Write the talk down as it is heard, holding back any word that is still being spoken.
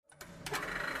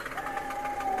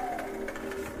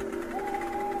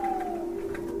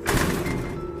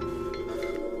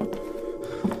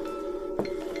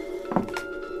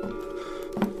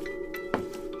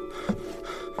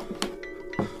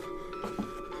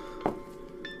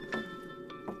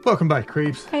Welcome back,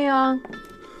 creeps. Hey y'all.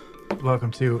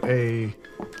 Welcome to a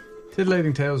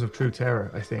titillating tales of true terror,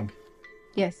 I think.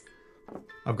 Yes.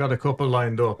 I've got a couple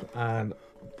lined up, and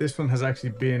this one has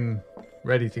actually been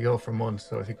ready to go for months,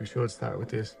 so I think we should start with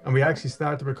this. And we actually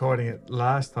started recording it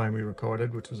last time we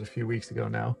recorded, which was a few weeks ago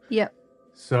now. Yep.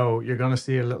 So you're going to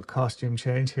see a little costume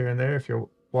change here and there if you're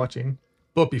watching.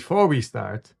 But before we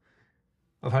start,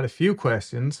 I've had a few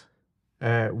questions.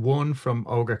 One from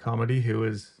Ogre Comedy, who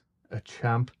is a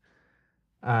champ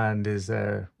and is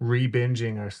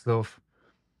re-binging our stuff.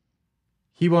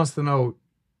 He wants to know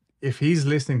if he's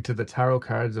listening to the tarot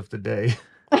cards of the day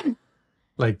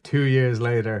like 2 years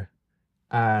later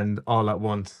and all at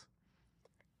once,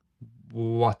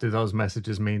 what do those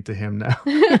messages mean to him now?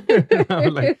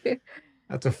 Like,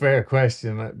 that's a fair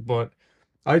question, but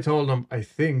I told him I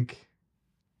think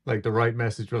like the right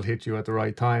message will hit you at the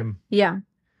right time. Yeah.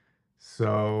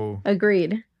 So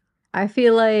Agreed. I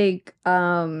feel like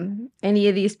any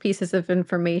of these pieces of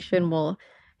information will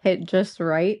hit just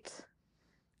right,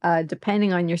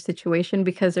 depending on your situation,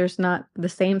 because there's not the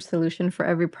same solution for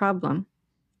every problem,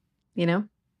 you know?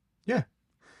 yeah.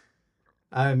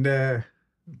 And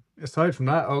aside from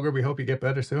that, Ogre, we hope you get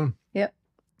better soon. Yep.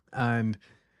 And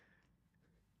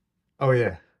oh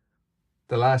yeah,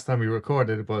 the last time we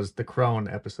recorded was the Crown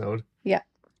episode. Yeah.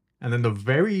 And then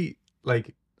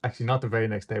actually not the very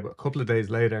next day, but a couple of days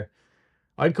later,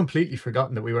 I'd completely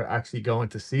forgotten that we were actually going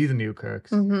to see the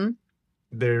Newkirks. Mm-hmm.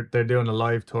 They're doing a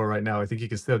live tour right now. I think you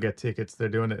can still get tickets. They're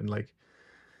doing it in like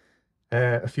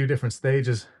a few different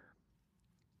stages.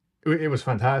 It was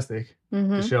fantastic.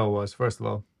 Mm-hmm. The show was, first of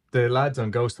all. The lads on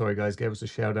Ghost Story Guys gave us a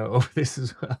shout out over this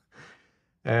as well.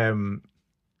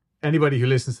 Anybody who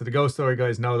listens to the Ghost Story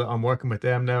Guys know that I'm working with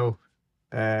them now,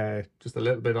 just a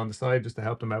little bit on the side, just to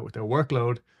help them out with their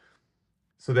workload.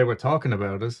 So they were talking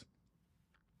about us,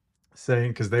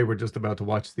 saying, because they were just about to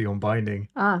watch The Unbinding,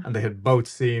 and they had both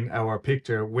seen our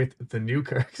picture with the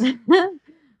Newkirks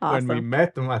Awesome. when we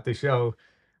met them at the show.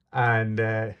 And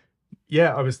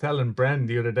yeah, I was telling Bren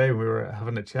the other day when we were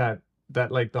having a chat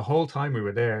that like the whole time we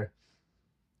were there,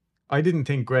 I didn't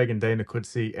think Greg and Dana could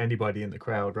see anybody in the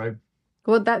crowd, right?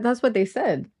 Well, that's what they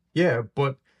said. Yeah,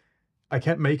 but I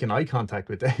kept making eye contact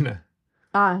with Dana.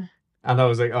 And I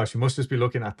was like, oh, she must just be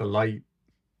looking at the light,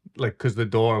 like, because the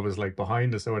door was like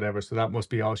behind us or whatever, so that must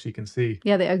be all she can see.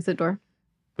 Yeah, the exit door.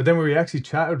 But then when we actually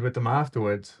chatted with them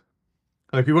afterwards,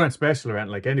 like, we weren't special or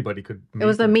anything, like anybody could meet It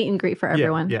was them. a meet and greet for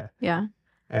everyone. Yeah. Yeah.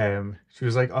 She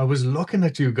was like, I was looking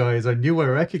at you guys, I knew I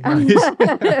recognized you.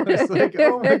 I was like,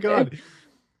 oh my god.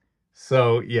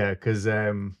 So yeah, because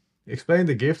explain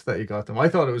the gift that you got them. I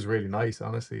thought it was really nice,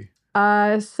 honestly.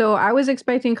 So I was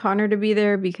expecting Connor to be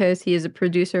there because he is a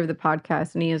producer of the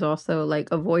podcast and he is also like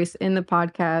a voice in the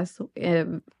podcast,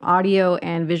 audio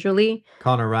and visually.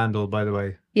 Connor Randall, by the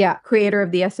way. Yeah, creator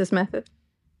of the SS Method.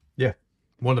 Yeah,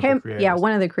 one of the creators. Yeah,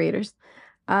 one of the creators.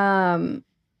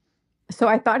 So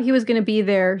I thought he was going to be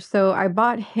there. So I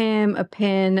bought him a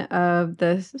pin of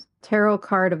the tarot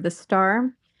card of the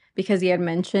star because he had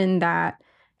mentioned that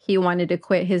he wanted to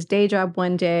quit his day job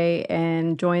one day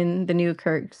and join the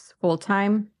Newkirks full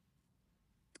time.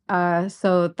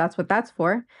 So that's what that's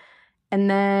for. And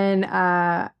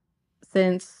then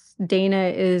since Dana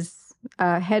is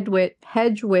a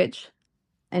hedge witch,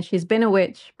 and she's been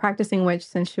a practicing witch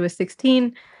since she was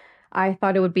 16, I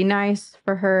thought it would be nice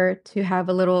for her to have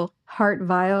a little heart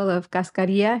vial of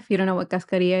cascarilla. If you don't know what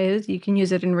cascarilla is, you can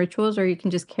use it in rituals or you can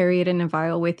just carry it in a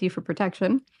vial with you for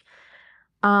protection.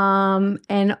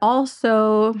 And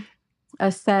also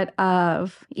a set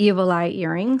of evil eye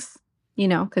earrings,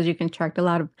 because you can attract a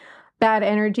lot of bad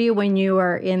energy when you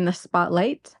are in the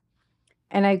spotlight.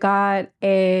 And I got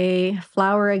a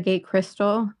flower agate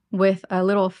crystal with a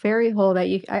little fairy hole that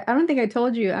I don't think I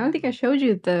told you. I don't think I showed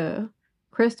you the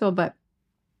crystal, but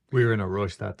we were in a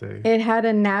rush that day. It had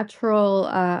a natural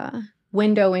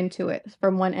window into it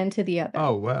from one end to the other.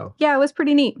 Oh, wow. Yeah, it was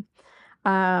pretty neat.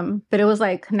 But it was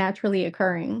like naturally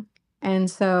occurring. And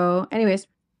so anyways,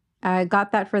 I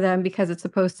got that for them because it's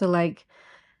supposed to like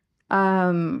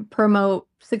promote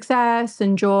success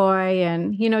and joy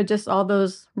and, just all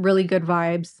those really good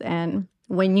vibes. And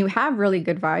when you have really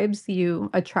good vibes, you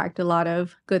attract a lot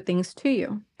of good things to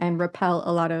you and repel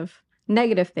a lot of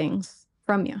negative things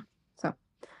from you. So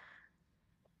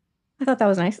I thought that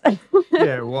was nice.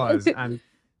 Yeah, it was. And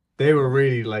they were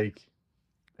really like,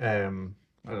 I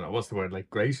don't know, what's the word, like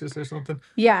gracious or something?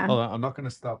 Yeah. Hold on, I'm not going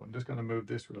to stop. I'm just going to move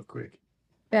this real quick.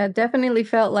 Yeah, definitely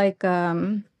felt like,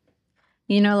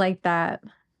 like that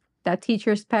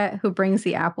teacher's pet who brings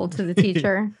the apple to the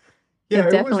teacher. Yeah, It it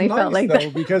was definitely felt nice like though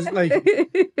because like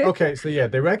that. okay, so yeah,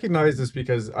 they recognized us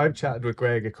because I've chatted with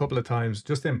Greg a couple of times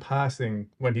just in passing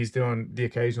when he's doing the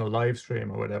occasional live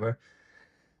stream or whatever.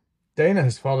 Dana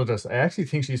has followed us. I actually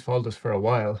think she's followed us for a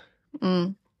while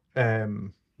Mm,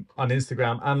 um on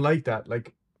Instagram and like that,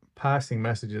 like passing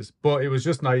messages. But it was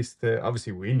just nice to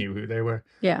obviously we knew who they were,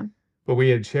 yeah. but we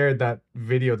had shared that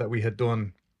video that we had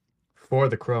done for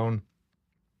the Crone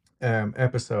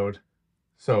episode.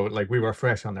 So like we were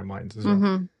fresh on their minds as well.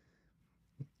 Hmm.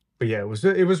 But yeah, it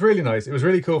was really nice. It was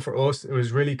really cool for us. It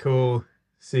was really cool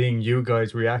seeing you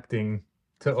guys reacting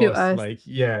to To us, us. like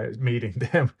yeah, meeting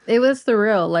them. It was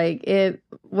surreal. Like it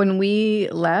when we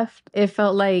left, it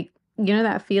felt like you know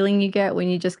that feeling you get when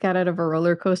you just got out of a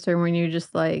roller coaster when you're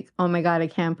just like, "Oh my God, I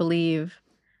can't believe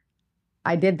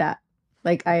I did that."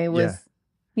 Like I Yeah. was,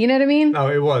 you know what I mean? No,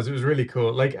 it was. It was really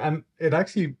cool. Like, and it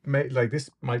actually made like this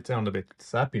might sound a bit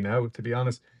sappy now, to be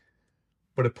honest,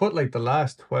 but it put like the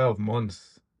last 12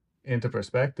 months into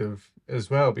perspective as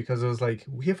well because it was like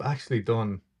we have actually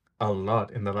done a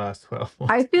lot in the last 12 I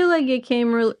months. feel like it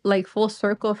came like full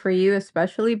circle for you,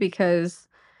 especially because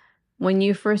when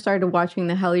you first started watching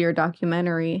the Hellier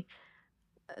documentary,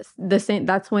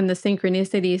 that's when the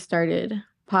synchronicities started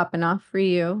popping off for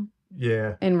you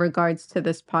Yeah. in regards to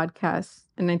this podcast.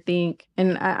 And I think,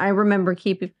 and I remember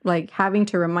keep like having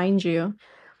to remind you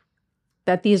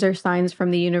that these are signs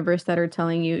from the universe that are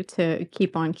telling you to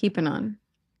keep on keeping on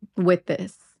with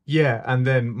this. Yeah, and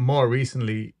then more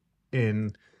recently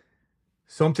in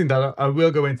something that I will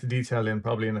go into detail in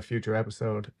probably in a future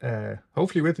episode,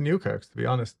 hopefully with the Newkirks, to be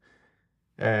honest.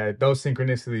 Those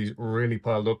synchronicities really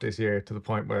piled up this year to the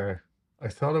point where I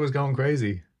thought I was going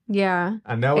crazy. Yeah.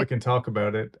 And now I It, can talk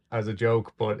about it as a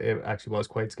joke, but it actually was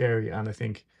quite scary. And I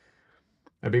think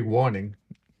a big warning,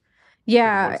 pretty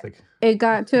yeah. much like, It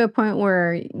got to a point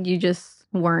where you just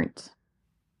weren't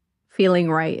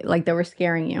feeling right. Like they were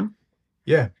scaring you.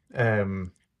 yeah,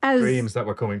 As, dreams that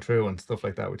were coming true and stuff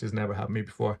like that, which has never happened to me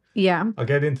before. yeah. I'll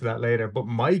get into that later. But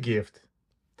my gift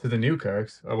to the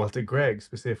Newkirks, or well, to Greg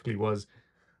specifically, was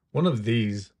one of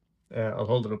these. I'll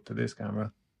hold it up to this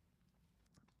camera.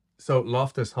 So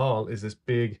Loftus Hall is this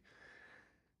big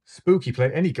spooky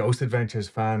place. Any Ghost Adventures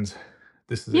fans,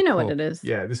 this is a You know what cup. it is.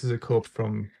 Yeah, this is a cup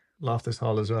from Loftus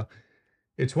Hall as well.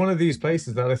 It's one of these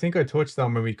places that I think I touched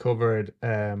on when we covered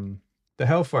the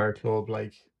Hellfire Club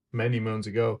like many moons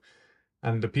ago.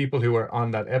 And the people who were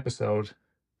on that episode,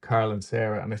 Carl and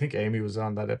Sarah, and I think Amy was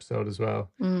on that episode as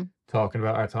well, Mm. talking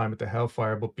about our time at the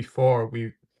Hellfire. But before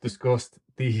we discussed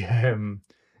the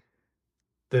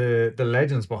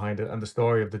legends behind it and the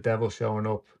story of the devil showing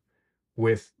up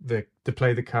with the to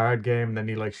play the card game, and then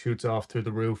he like shoots off through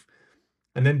the roof.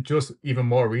 And then just even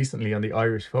more recently on the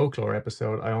Irish folklore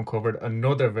episode, I uncovered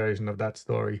another version of that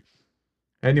story.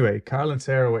 Anyway, Carl and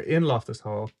Sarah were in Loftus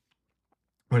Hall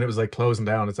when it was like closing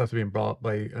down. It's after being bought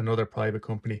by another private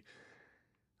company.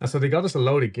 And so they got us a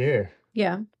load of gear.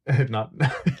 Yeah. not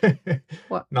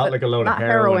What? not like a load of Not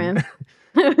heroin.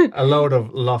 A load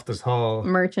of Loftus Hall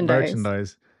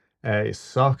Merchandise.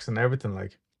 socks and everything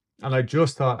like. And I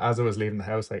just thought as I was leaving the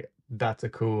house, like that's a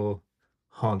cool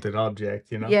haunted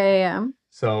object, you know? Yeah, yeah, yeah.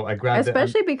 So I grabbed it.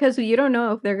 Especially because you don't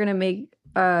know if they're gonna make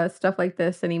stuff like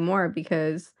this anymore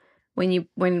because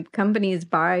when companies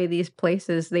buy these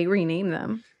places, they rename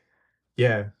them.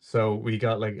 Yeah, so we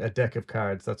got like a deck of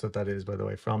cards. That's what that is, by the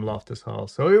way, from Loftus Hall.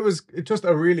 So it just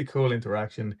a really cool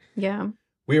interaction. Yeah.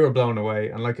 We were blown away.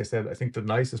 And like I said, I think the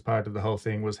nicest part of the whole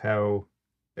thing was how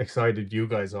excited you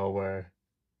guys all were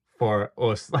for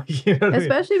us. Like, you know what I mean?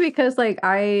 Especially because like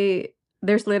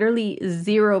there's literally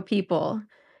 0 people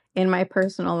in my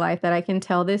personal life that I can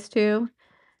tell this to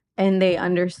and they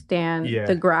understand Yeah.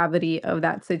 the gravity of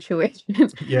that situation.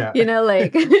 Yeah. You know,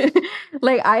 like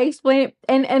like I explain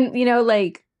and you know,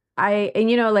 like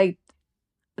you know, like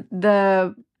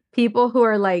the people who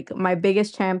are like my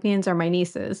biggest champions are my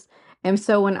nieces. And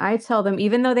so when I tell them,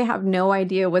 even though they have no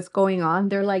idea what's going on,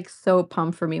 they're like so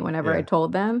pumped for me whenever I Yeah.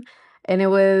 told them. And it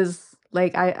was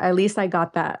like at least I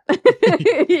got that.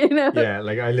 You know? Yeah,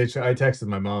 like I texted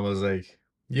my mom. I was like,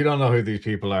 "You don't know who these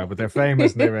people are, but they're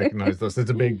famous and they recognized us. It's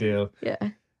a big deal." Yeah.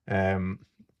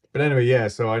 But anyway, yeah.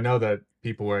 So I know that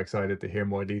people were excited to hear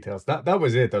more details. That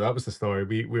was it, though. That was the story.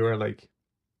 We were like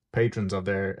patrons of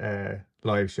their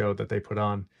live show that they put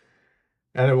on,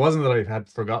 and it wasn't that I had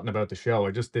forgotten about the show.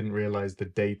 I just didn't realize the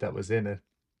date that was in it.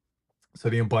 So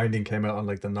the Unbinding came out on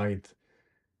like the 9th,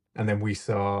 and then we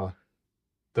saw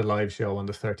the live show on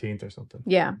the 13th or something.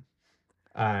 Yeah.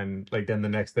 And like then the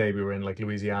next day we were in like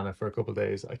Louisiana for a couple of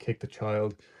days. I kicked a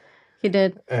child. He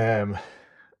did.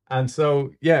 And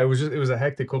so yeah, it was a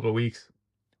hectic couple of weeks.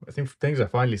 I think things are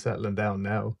finally settling down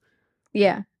now.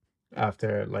 Yeah.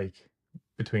 after like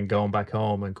between going back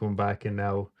home and coming back and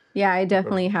now. Yeah, I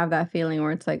definitely have that feeling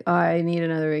where it's like, oh, I need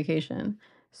another vacation.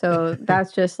 So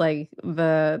that's just like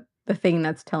the thing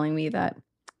that's telling me that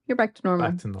you're back to normal.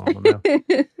 Back to normal now.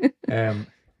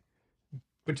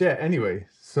 But yeah, anyway,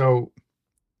 so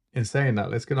in saying that,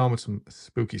 let's get on with some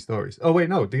spooky stories. Oh wait,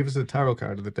 no, give us a tarot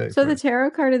card of the day. So the first.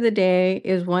 tarot card of the day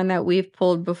is one that we've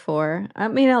pulled before. I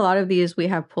mean, a lot of these we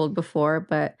have pulled before,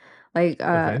 but like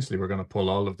Eventually we're gonna pull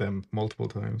all of them multiple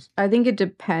times. I think it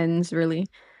depends really.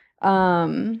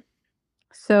 So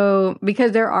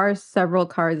because there are several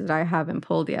cards that I haven't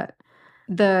pulled yet.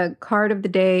 The card of the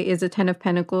day is a 10 of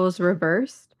Pentacles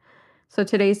reversed. So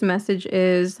today's message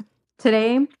is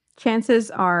today, chances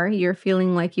are you're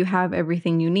feeling like you have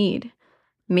everything you need,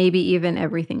 maybe even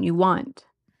everything you want.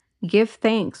 Give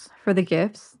thanks for the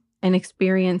gifts and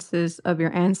experiences of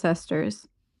your ancestors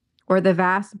or the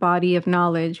vast body of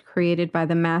knowledge created by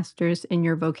the masters in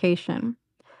your vocation.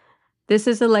 This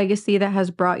is a legacy that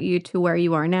has brought you to where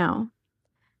you are now.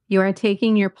 You are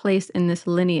taking your place in this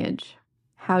lineage.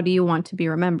 How do you want to be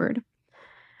remembered?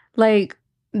 Like,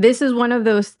 this is one of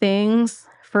those things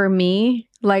for me.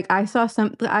 Like, I saw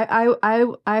some,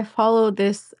 I follow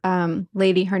this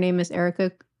lady. Her name is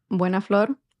Erica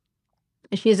Buenaflor.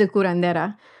 She's a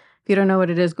curandera. If you don't know what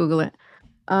it is, Google it.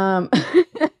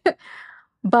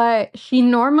 But she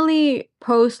normally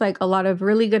posts like a lot of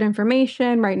really good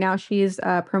information. Right now, she's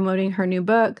promoting her new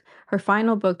book, her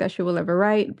final book that she will ever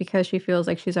write, because she feels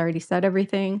like she's already said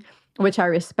everything, which I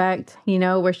respect, you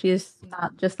know, where she's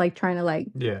not just like trying to like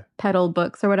peddle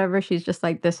books or whatever. She's just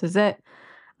like, this is it.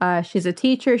 She's a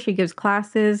teacher. She gives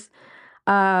classes.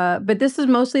 But this is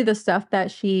mostly the stuff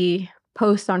that she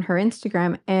posts on her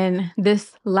Instagram. And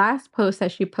this last post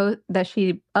that she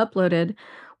uploaded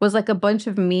was like a bunch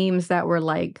of memes that were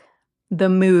like the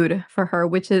mood for her,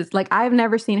 which is like, I've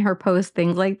never seen her post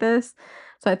things like this.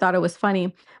 So I thought it was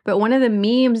funny. But one of the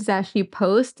memes that she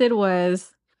posted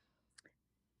was,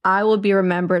 I will be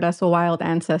remembered as a wild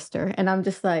ancestor. And I'm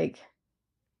just like,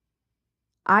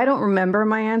 I don't remember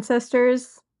my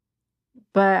ancestors,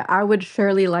 but I would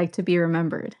surely like to be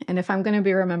remembered. And if I'm going to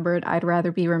be remembered, I'd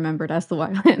rather be remembered as the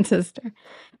wild ancestor.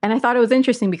 And I thought it was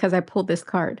interesting because I pulled this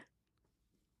card.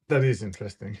 That is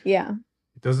interesting. Yeah.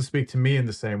 It doesn't speak to me in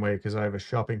the same way because I have a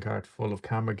shopping cart full of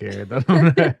camera gear.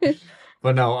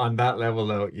 But no, on that level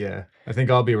though, yeah. I think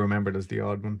I'll be remembered as the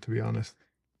odd one, to be honest.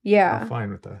 Yeah. I'm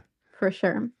fine with that. For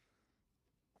sure.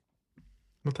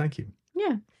 Well, thank you.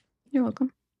 Yeah. You're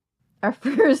welcome. Our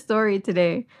first story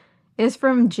today is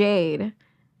from Jade.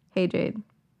 Hey, Jade.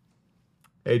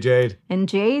 Hey, Jade. And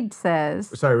Jade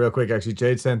says... Sorry, real quick, actually.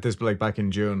 Jade sent this like back in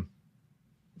June.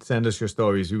 Send us your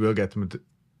stories. We will get them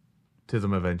to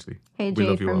them eventually. Hey,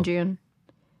 Jade from June.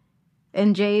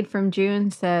 And Jade from June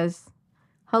says,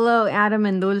 hello, Adam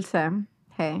and Dulce.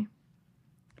 Hey.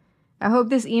 I hope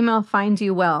this email finds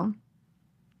you well.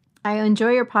 I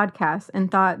enjoy your podcast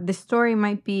and thought this story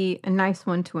might be a nice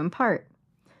one to impart.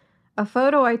 A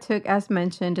photo I took as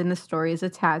mentioned in the story is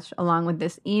attached along with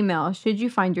this email should you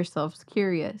find yourselves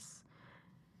curious.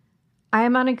 I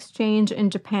am on exchange in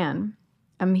Japan.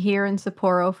 I'm here in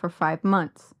Sapporo for 5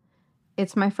 months.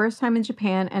 It's my first time in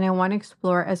Japan and I want to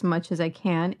explore as much as I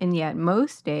can, and yet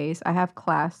most days I have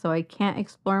class so I can't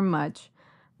explore much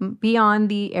beyond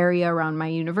the area around my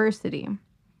university.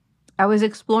 I was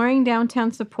exploring downtown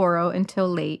Sapporo until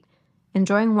late,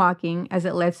 enjoying walking as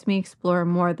it lets me explore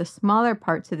more of the smaller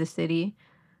parts of the city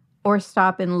or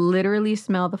stop and literally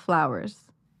smell the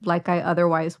flowers, like I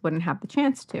otherwise wouldn't have the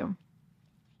chance to.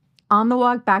 On the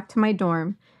walk back to my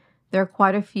dorm, there are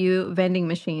quite a few vending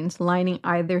machines lining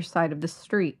either side of the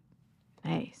street.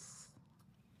 Nice.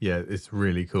 Yeah, it's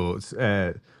really cool. It's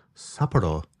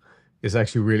Sapporo is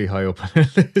actually really high up on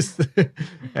the list.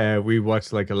 We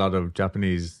watch like a lot of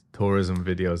Japanese tourism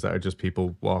videos that are just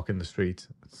people walking the streets.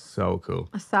 It's so cool.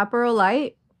 A Sapporo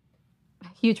Light,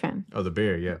 huge fan. Oh, the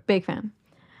beer, yeah. Big fan.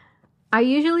 I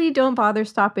usually don't bother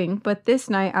stopping, but this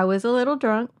night I was a little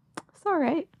drunk. It's all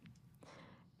right.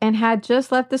 And had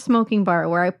just left the smoking bar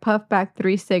where I puffed back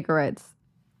 3 cigarettes.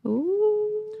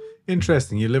 Ooh.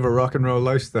 Interesting. You live a rock and roll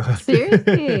lifestyle.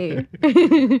 Seriously.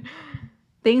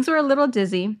 Things were a little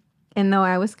dizzy, and though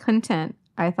I was content,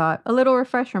 I thought a little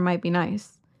refresher might be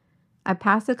nice. I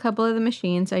passed a couple of the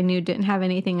machines I knew didn't have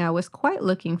anything I was quite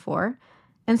looking for,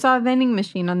 and saw a vending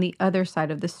machine on the other side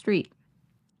of the street.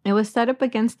 It was set up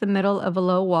against the middle of a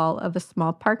low wall of a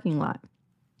small parking lot.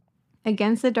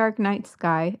 Against the dark night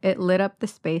sky, it lit up the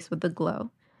space with a glow.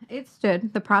 It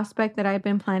stood, the prospect that I had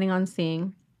been planning on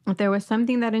seeing. If there was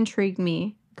something that intrigued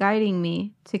me, guiding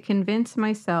me to convince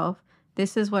myself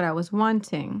this is what I was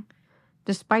wanting,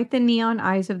 despite the neon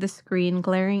eyes of the screen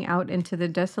glaring out into the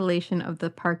desolation of the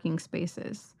parking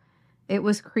spaces. It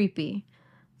was creepy.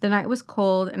 The night was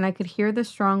cold, and I could hear the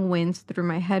strong winds through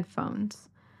my headphones.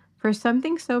 For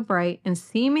something so bright and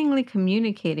seemingly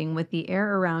communicating with the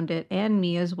air around it and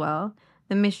me as well,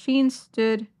 the machine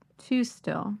stood too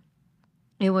still.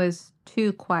 It was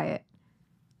too quiet.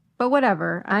 But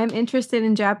whatever, I'm interested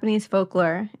in Japanese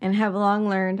folklore and have long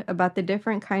learned about the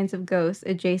different kinds of ghosts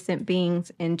adjacent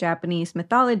beings in Japanese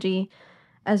mythology,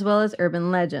 as well as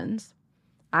urban legends.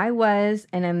 I was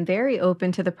and am very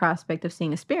open to the prospect of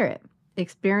seeing a spirit,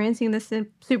 experiencing the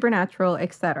supernatural,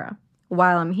 etc.,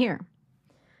 while I'm here.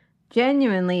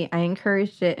 Genuinely, I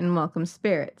encouraged it and welcomed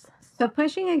spirits. So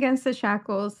pushing against the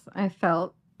shackles, I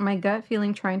felt my gut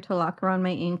feeling trying to lock around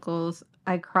my ankles.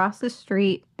 I crossed the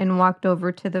street and walked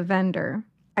over to the vendor.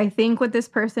 I think what this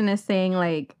person is saying,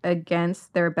 like,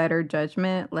 against their better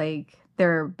judgment, like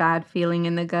their bad feeling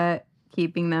in the gut,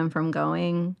 keeping them from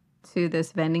going to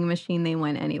this vending machine, they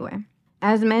went anyway.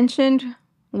 As mentioned,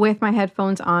 with my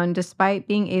headphones on, despite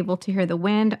being able to hear the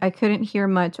wind, I couldn't hear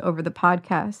much over the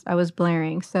podcast. I was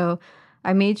blaring, so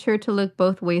I made sure to look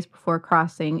both ways before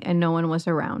crossing, and no one was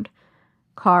around,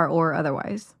 car or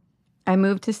otherwise. I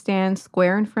moved to stand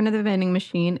square in front of the vending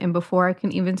machine, and before I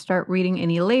can even start reading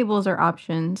any labels or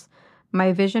options,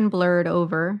 my vision blurred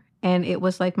over, and it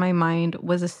was like my mind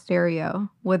was a stereo,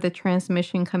 with the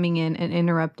transmission coming in and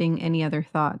interrupting any other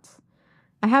thoughts.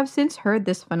 I have since heard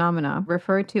this phenomena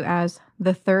referred to as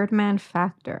the third man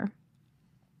factor.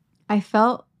 I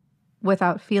felt,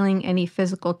 without feeling any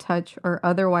physical touch or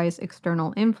otherwise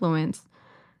external influence,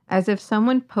 as if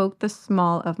someone poked the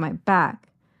small of my back.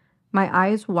 My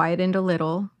eyes widened a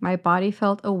little, my body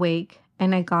felt awake,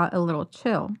 and I got a little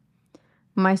chill.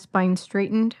 My spine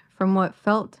straightened from what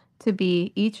felt to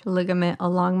be each ligament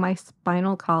along my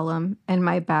spinal column, and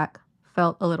my back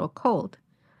felt a little cold.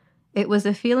 It was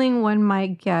a feeling one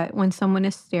might get when someone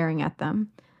is staring at them,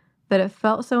 but it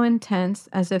felt so intense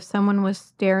as if someone was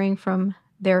staring from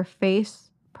their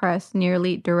face pressed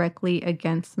nearly directly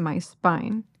against my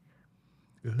spine.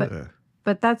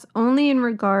 But that's only in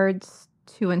regards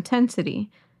to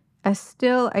intensity, as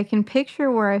still I can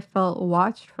picture where I felt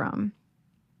watched from.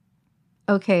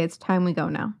 Okay, it's time we go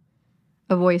now.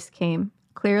 A voice came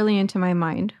clearly into my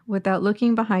mind without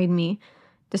looking behind me,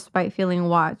 despite feeling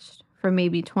watched from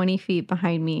maybe 20 feet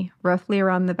behind me, roughly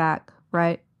around the back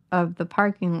right of the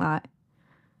parking lot.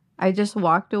 I just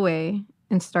walked away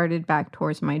and started back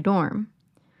towards my dorm.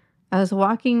 I was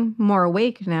walking more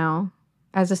awake now,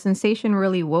 as a sensation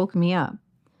really woke me up.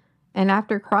 And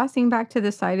after crossing back to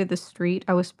the side of the street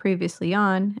I was previously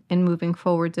on and moving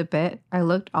forwards a bit, I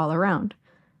looked all around.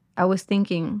 I was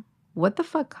thinking, what the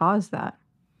fuck caused that?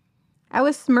 I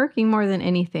was smirking more than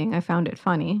anything. I found it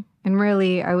funny. And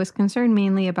really, I was concerned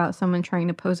mainly about someone trying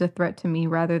to pose a threat to me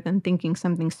rather than thinking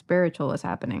something spiritual was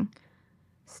happening.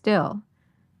 Still,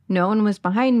 no one was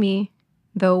behind me,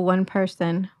 though one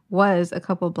person was a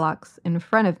couple blocks in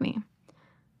front of me.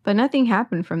 But nothing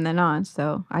happened from then on,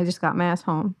 so I just got my ass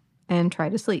home and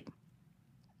tried to sleep.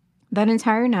 That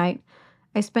entire night,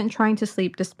 I spent trying to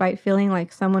sleep despite feeling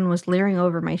like someone was leering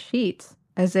over my sheets,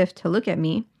 as if to look at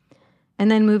me, and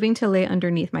then moving to lay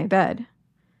underneath my bed.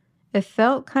 It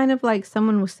felt kind of like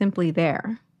someone was simply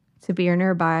there, to be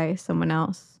nearby someone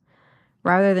else,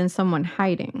 rather than someone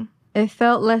hiding. It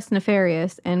felt less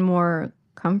nefarious and more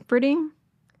comforting.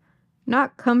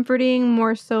 Not comforting,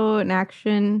 more so an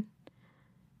action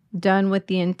done with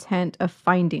the intent of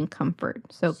finding comfort.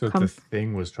 So the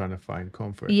thing was trying to find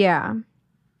comfort. Yeah.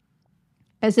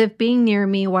 As if being near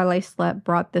me while I slept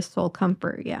brought this soul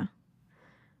comfort, yeah.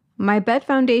 My bed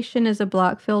foundation is a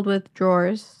block filled with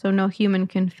drawers, so no human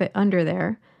can fit under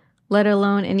there, let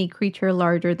alone any creature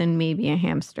larger than maybe a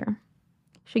hamster.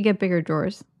 Should get bigger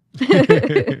drawers.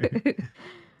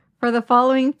 For the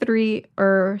following 3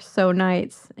 or so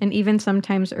nights, and even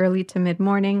sometimes early to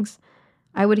mid-mornings,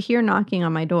 I would hear knocking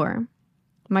on my door.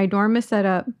 My dorm is set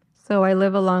up, so I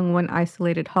live along one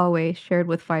isolated hallway shared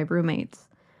with 5 roommates.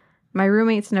 My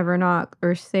roommates never knock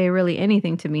or say really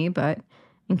anything to me, but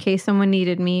in case someone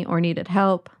needed me or needed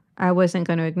help, I wasn't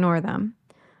going to ignore them.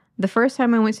 The first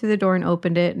time I went to the door and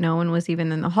opened it, no one was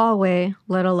even in the hallway,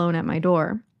 let alone at my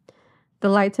door. The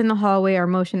lights in the hallway are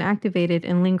motion activated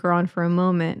and linger on for a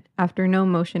moment after no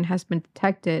motion has been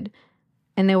detected,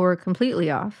 and they were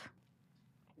completely off.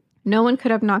 No one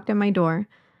could have knocked at my door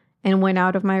and went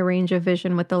out of my range of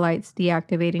vision with the lights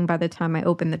deactivating by the time I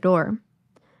opened the door.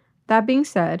 That being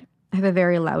said, I have a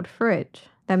very loud fridge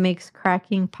that makes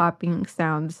cracking, popping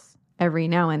sounds every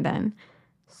now and then.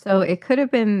 So it could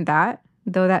have been that,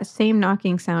 though that same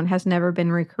knocking sound has never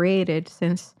been recreated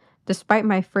since despite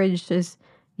my fridge's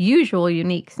usual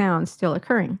unique sounds still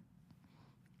occurring.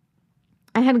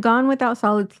 I had gone without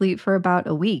solid sleep for about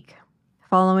a week,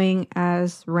 following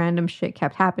as random shit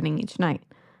kept happening each night,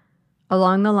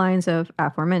 along the lines of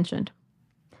aforementioned.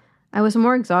 I was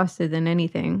more exhausted than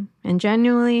anything, and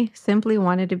genuinely simply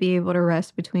wanted to be able to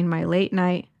rest between my late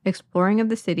night exploring of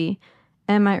the city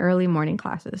and my early morning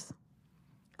classes.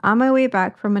 On my way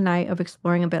back from a night of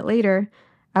exploring a bit later,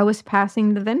 I was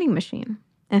passing the vending machine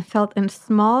and felt a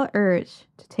small urge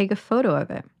to take a photo of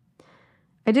it.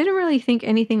 I didn't really think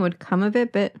anything would come of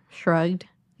it, but shrugged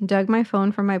and dug my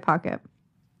phone from my pocket.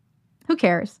 Who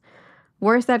cares?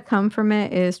 Worst that come from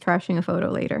it is trashing a photo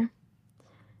later.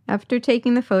 After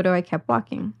taking the photo, I kept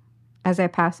walking. As I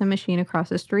passed the machine across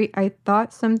the street, I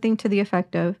thought something to the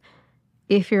effect of,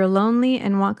 if you're lonely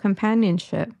and want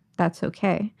companionship, that's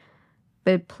okay.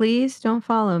 But please don't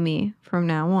follow me from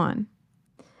now on.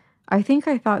 I think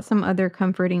I thought some other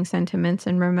comforting sentiments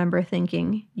and remember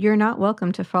thinking, you're not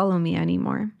welcome to follow me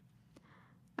anymore.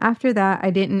 After that, I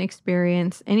didn't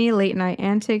experience any late night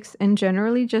antics and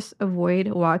generally just avoid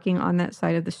walking on that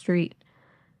side of the street.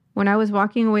 When I was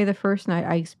walking away the first night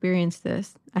I experienced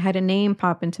this, I had a name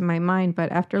pop into my mind,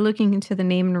 but after looking into the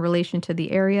name in relation to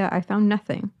the area, I found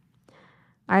nothing.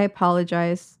 I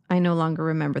apologize. I no longer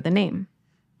remember the name.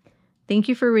 Thank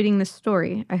you for reading this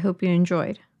story. I hope you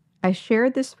enjoyed. I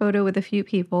shared this photo with a few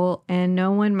people, and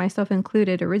no one, myself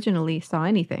included, originally saw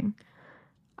anything.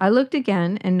 I looked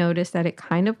again and noticed that it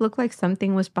kind of looked like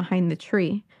something was behind the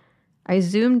tree. I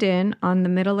zoomed in on the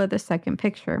middle of the second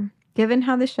picture. Given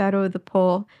how the shadow of the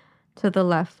pole to the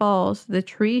left falls, the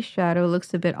tree shadow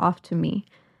looks a bit off to me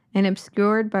and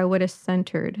obscured by what is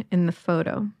centered in the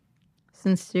photo.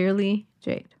 Sincerely,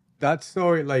 Jade. That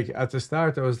story, like at the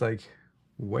start, I was like,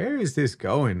 where is this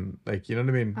going? Like, you know what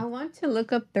I mean? I want to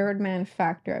look up Third Man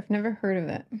Factor. I've never heard of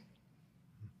it.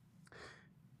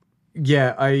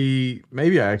 Yeah, I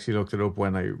actually looked it up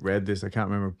when I read this. I can't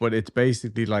remember, but it's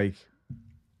basically like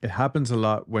it happens a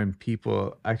lot when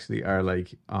people actually are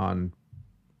like on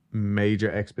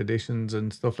major expeditions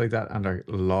and stuff like that and are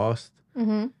lost.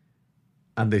 Mm-hmm.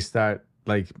 And they start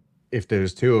like, if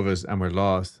there's two of us and we're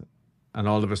lost and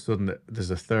all of a sudden there's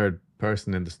a third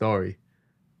person in the story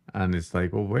and it's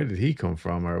like, well, where did he come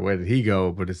from or where did he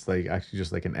go? But it's like actually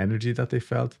just like an energy that they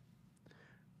felt.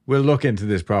 We'll look into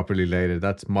this properly later.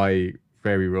 That's my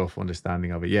very rough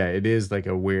understanding of it. Yeah, it is like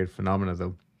a weird phenomenon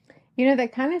though. You know,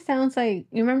 that kind of sounds like,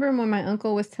 you remember when my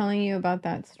uncle was telling you about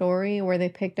that story where they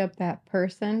picked up that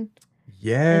person?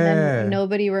 Yeah. And then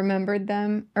nobody remembered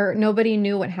them, or nobody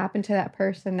knew what happened to that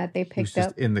person that they picked just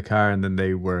up. In the car and then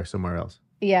they were somewhere else.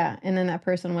 Yeah, and then that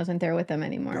person wasn't there with them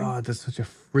anymore. God, that's such a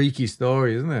freaky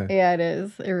story, isn't it? Yeah, it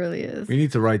is. It really is. We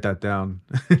need to write that down.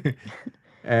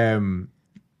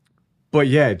 But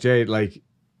yeah, Jade, like,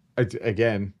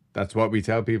 again, that's what we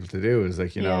tell people to do is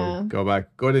like, you know, go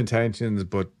back, good intentions,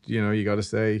 but, you know, you got to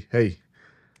say, hey.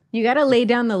 You got to lay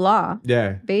down the law.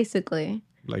 Yeah. Basically.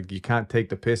 Like, you can't take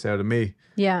the piss out of me.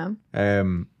 Yeah.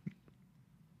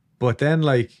 But then,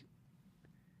 like,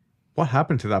 what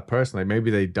happened to that person? Like,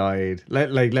 maybe they died.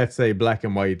 Let's say black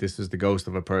and white, this is the ghost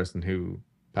of a person who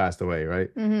passed away,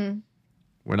 right? Mm-hmm.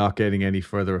 We're not getting any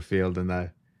further afield than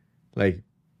that. Like,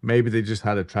 maybe they just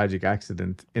had a tragic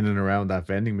accident in and around that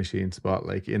vending machine spot,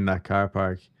 like in that car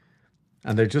park.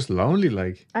 And they're just lonely,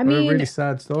 like. I mean, a really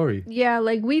sad story. Yeah,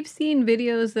 like we've seen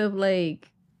videos of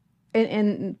like,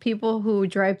 and people who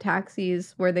drive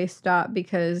taxis where they stop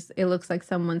because it looks like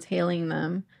someone's hailing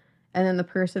them. And then the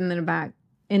person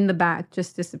in the back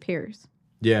just disappears.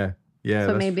 Yeah, yeah.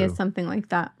 So maybe it's something like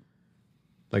that.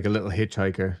 Like a little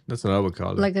hitchhiker. That's what I would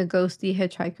call it. Like a ghosty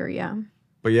hitchhiker, yeah.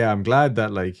 But yeah, I'm glad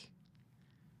that like,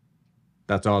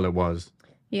 that's all it was.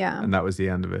 Yeah. And that was the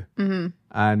end of it. Mm-hmm.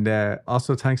 And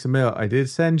also, thanks a mil. I did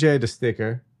send Jade a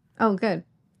sticker. Oh, good.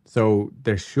 So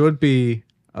there should be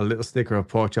a little sticker of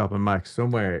Pork Chop and Max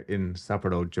somewhere in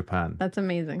Sapporo, Japan. That's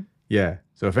amazing. Yeah.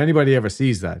 So if anybody ever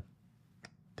sees that,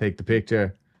 take the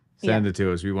picture, send it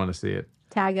to us. We want to see it.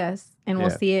 Tag us, and we'll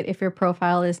see it if your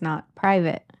profile is not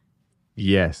private.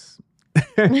 Yes.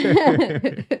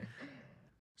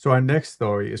 So our next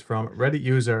story is from Reddit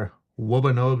user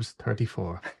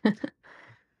Wubbanubs34.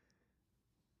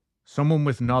 Someone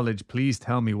with knowledge, please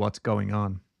tell me what's going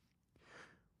on.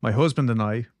 My husband and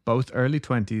I, both early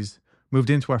 20s, moved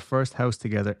into our first house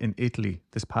together in Italy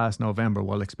this past November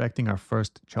while expecting our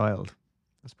first child.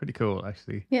 That's pretty cool,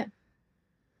 actually. Yeah.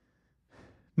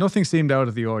 Nothing seemed out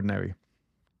of the ordinary.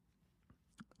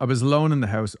 I was alone in the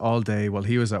house all day while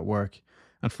he was at work,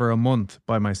 and for a month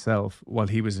by myself while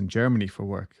he was in Germany for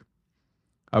work.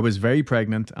 I was very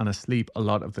pregnant and asleep a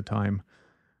lot of the time.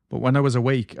 but when I was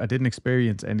awake, I didn't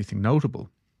experience anything notable.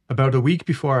 About a week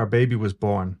before our baby was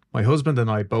born, my husband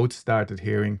and I both started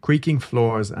hearing creaking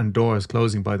floors and doors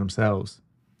closing by themselves.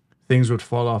 Things would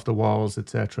fall off the walls,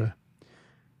 etc.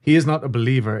 He is not a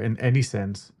believer in any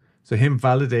sense, so him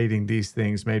validating these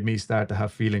things made me start to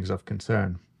have feelings of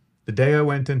concern. The day I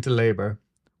went into labour,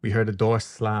 we heard a door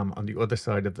slam on the other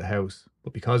side of the house,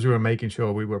 but because we were making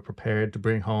sure we were prepared to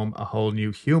bring home a whole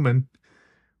new human,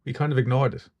 we kind of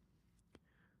ignored it.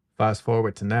 Fast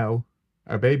forward to now,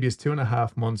 our baby is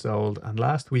 2.5 months old, and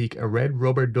last week a red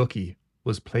rubber ducky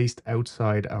was placed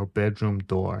outside our bedroom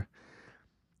door,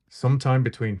 sometime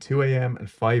between 2 a.m. and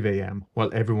 5 a.m. while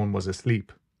everyone was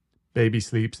asleep. Baby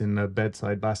sleeps in a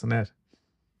bedside bassinet.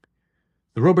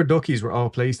 The rubber duckies were all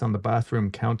placed on the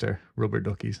bathroom counter, rubber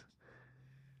duckies,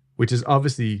 which is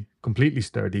obviously completely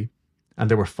sturdy, and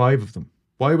there were 5 of them.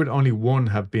 Why would only one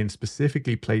have been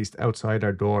specifically placed outside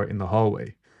our door in the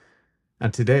hallway?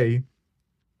 And today,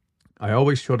 I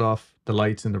always shut off the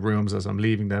lights in the rooms as I'm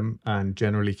leaving them, and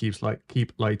generally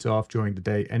keep lights off during the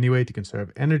day anyway to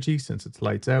conserve energy since it's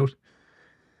lights out.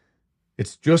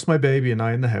 It's just my baby and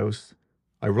I in the house.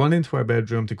 I run into our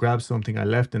bedroom to grab something I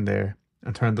left in there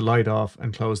and turn the light off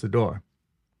and close the door.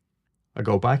 I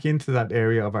go back into that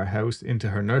area of our house into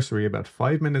her nursery about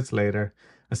 5 minutes later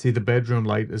and see the bedroom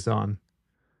light is on.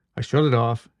 I shut it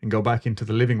off and go back into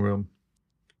the living room.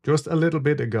 Just a little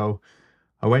bit ago,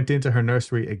 I went into her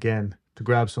nursery again to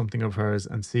grab something of hers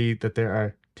and see that there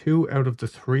are 2 out of the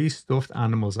 3 stuffed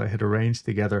animals I had arranged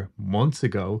together months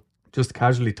ago just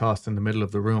casually tossed in the middle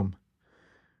of the room.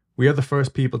 We are the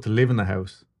first people to live in the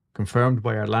house, confirmed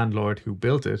by our landlord who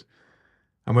built it,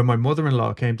 and when my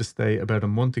mother-in-law came to stay about a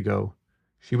month ago,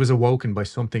 she was awoken by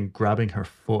something grabbing her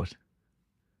foot.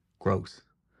 Gross.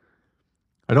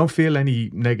 I don't feel any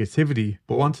negativity,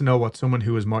 but want to know what someone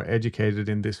who is more educated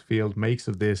in this field makes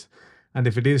of this, and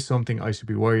if it is something I should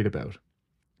be worried about.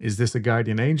 Is this a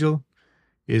guardian angel?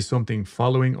 Is something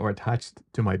following or attached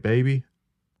to my baby?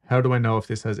 How do I know if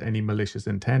this has any malicious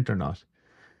intent or not?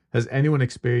 Has anyone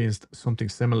experienced something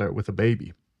similar with a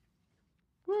baby?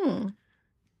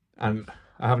 And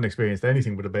I haven't experienced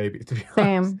anything with a baby, to be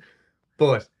honest.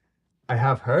 But I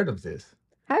have heard of this.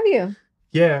 Have you?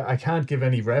 Yeah, I can't give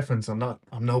any reference. I'm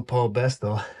no Paul Best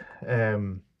though.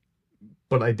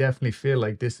 But I definitely feel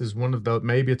like this is one of those,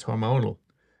 maybe it's hormonal,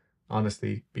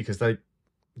 honestly, because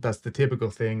that's the typical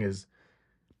thing is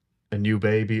a new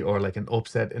baby or like an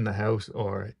upset in the house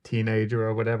or a teenager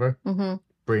or whatever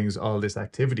brings all this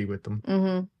activity with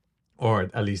them. Or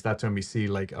at least that's when we see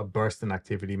like a burst in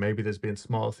activity. Maybe there's been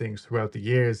small things throughout the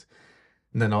years,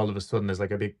 and then all of a sudden there's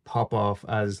like a big pop off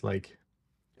as like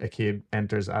a kid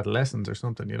enters adolescence or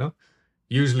something, you know?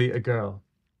 Usually a girl.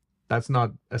 That's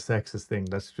not a sexist thing.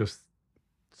 That's just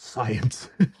science.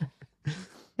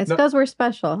 It's because we're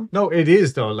special. No, it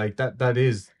is though. Like that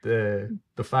is the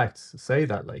facts say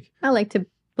that. Like I like to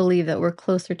believe that we're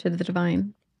closer to the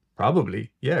divine.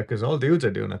 Probably, yeah, because all dudes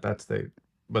are doing it at that stage.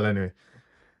 Well, anyway.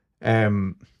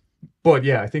 But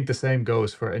yeah, I think the same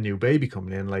goes for a new baby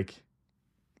coming in. Like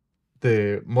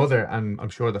the mother and I'm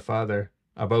sure the father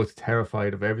are both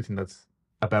terrified of everything that's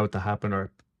about to happen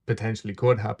or potentially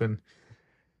could happen.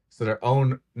 So their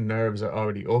own nerves are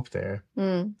already up there.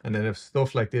 And then if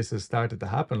stuff like this has started to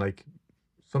happen, like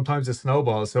sometimes it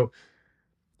snowballs. So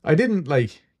I didn't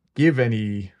like give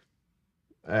any,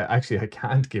 actually I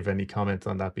can't give any comment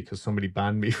on that because somebody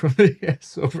banned me from the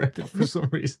subreddit for some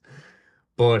reason.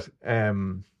 But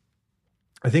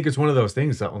I think it's one of those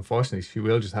things that unfortunately she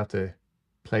will just have to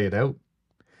play it out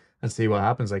and see what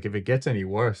happens. Like if it gets any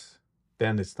worse,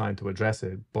 then it's time to address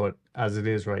it. But as it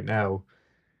is right now,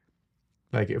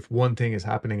 like if one thing is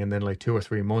happening and then like 2 or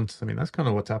 3 months, I mean, that's kind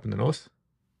of what's happened to us.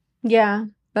 Yeah,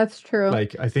 that's true.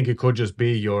 Like I think it could just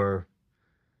be you're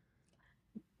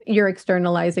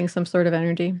externalizing some sort of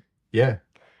energy. Yeah.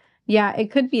 Yeah, it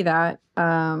could be that.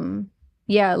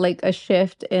 Yeah, like a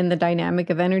shift in the dynamic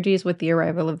of energies with the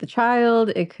arrival of the child.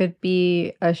 It could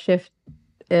be a shift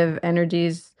of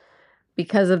energies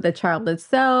because of the child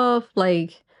itself.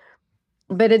 Like,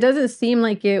 but it doesn't seem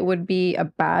like it would be a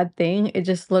bad thing. It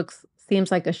just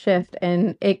seems like a shift.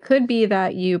 And it could be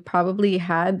that you probably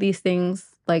had these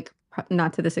things, like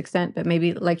not to this extent, but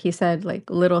maybe like he said, like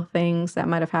little things that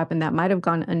might have happened that might have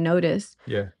gone unnoticed.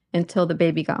 Yeah. Until the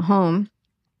baby got home.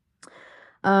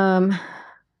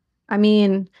 I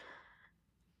mean,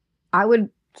 I would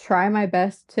try my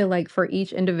best to like for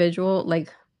each individual,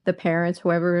 like the parents,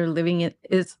 whoever is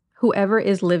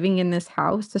living in this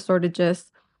house to sort of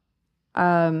just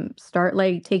start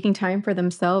like taking time for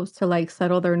themselves to like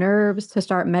settle their nerves, to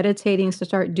start meditating, to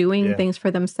start doing things for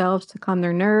themselves to calm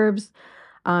their nerves,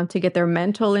 to get their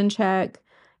mental in check.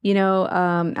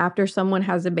 After someone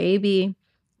has a baby,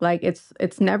 like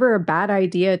it's never a bad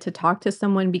idea to talk to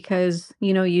someone because,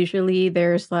 usually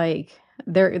there's like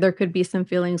there could be some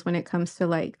feelings when it comes to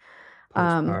like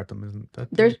um Postpartum, isn't that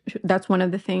there's that's one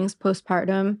of the things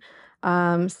postpartum.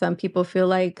 Some people feel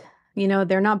like,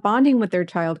 they're not bonding with their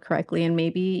child correctly, and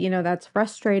maybe, that's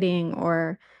frustrating,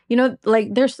 or,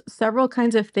 like there's several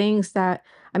kinds of things that,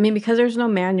 I mean, because there's no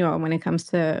manual when it comes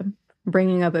to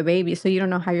bringing up a baby, so you don't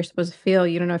know how you're supposed to feel.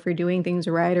 You don't know if you're doing things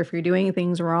right or if you're doing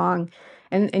things wrong.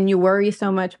 And you worry so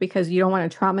much because you don't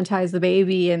want to traumatize the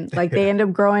baby, and like they Yeah, end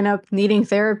up growing up needing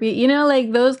therapy,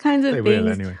 like those kinds of they will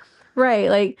things. anyway. Right.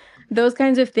 Like those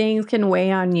kinds of things can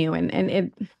weigh on you,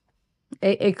 and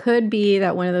it could be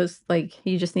that one of those, like,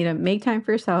 you just need to make time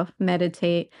for yourself,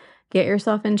 meditate, get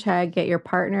yourself in check, get your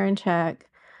partner in check.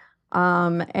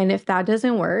 And if that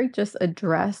doesn't work, just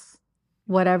address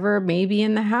whatever may be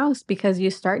in the house, because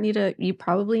you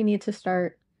probably need to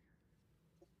start,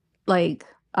 like,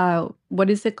 what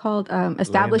is it called? Laying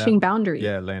Establishing down, boundaries.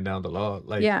 yeah, laying down the law.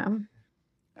 Like, Yeah.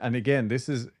 and again,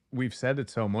 we've said it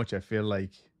so much. I feel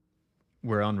like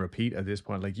we're on repeat at this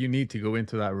point. Like, you need to go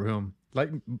into that room, like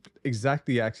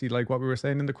exactly, actually, like what we were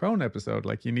saying in the Crone episode.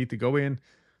 Like, you need to go in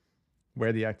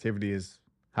where the activity is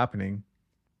happening,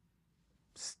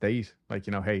 state, like,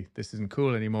 hey, this isn't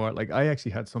cool anymore. Like, I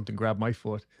actually had something grab my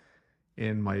foot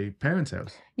in my parents'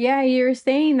 house. Yeah, you were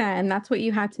saying that, and that's what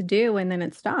you had to do, and then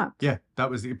it stopped. Yeah, that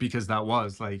was because that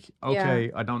was like, Yeah.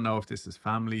 okay, I don't know if this is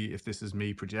family, if this is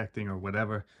me projecting or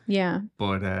whatever, Yeah.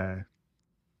 but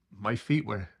my feet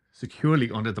were securely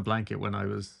under the blanket when I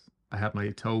had my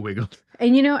toe wiggled.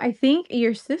 And I think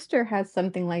your sister had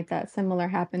something like that similar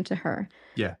happen to her.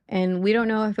 Yeah, And we don't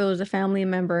know if it was a family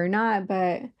member or not,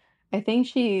 but I think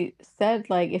she said,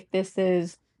 like, if this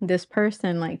is this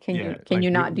person, like, can yeah, you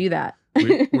like not do that?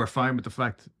 we're fine with the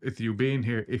fact if you being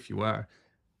here, if you are,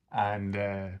 and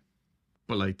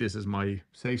but like, this is my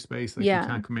safe space. Like, you Yeah.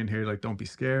 can't come in here. Like, don't be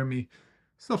scaring me,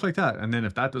 stuff like that. And then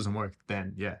if that doesn't work,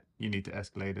 then yeah, you need to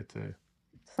escalate it to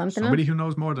Something somebody else. who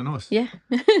knows more than us. Yeah.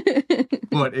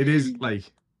 But it is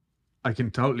like, I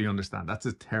can totally understand. That's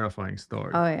a terrifying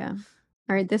story. Oh, yeah.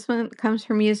 All right. This one comes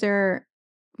from user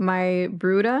My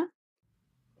Bruda.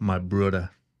 My brother.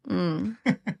 Mm.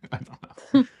 I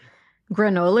don't know.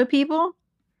 Granola people?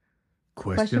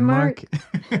 Question mark?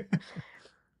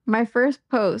 My first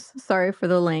post, sorry for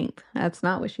the length. That's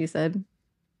not what she said.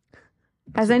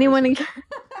 That's Has what I anyone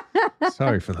said.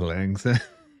 Sorry for the length.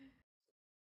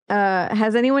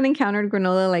 has anyone encountered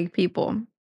granola like people?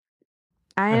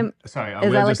 I am. Sorry, I Is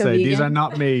will that just like a say these vegan? are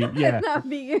not me. Yeah, Not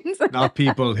vegans. not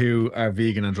people who are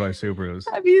vegan and drive Subarus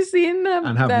Have you seen them?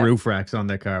 and have roof racks on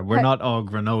their car. We're Ha- not all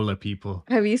granola people.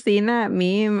 Have you seen that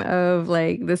meme of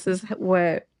like, this is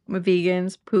what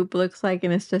vegans poop looks like,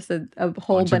 and it's just a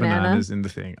whole Bunch of banana bananas in the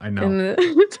thing. I know. in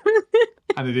the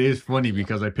And it is funny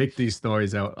because I picked these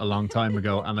stories out a long time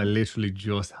ago and I literally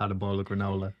just had a bowl of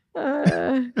granola.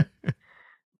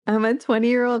 I'm a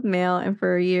 20-year-old male, and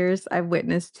for years I've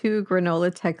witnessed 2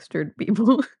 granola textured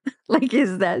people. Like,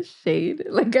 is that shade?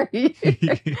 Like, are you?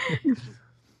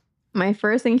 My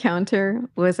first encounter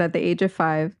was at the age of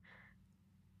 5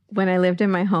 when I lived in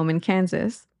my home in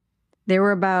Kansas. They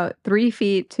were about 3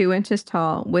 feet 2 inches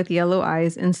tall with yellow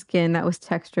eyes and skin that was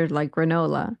textured like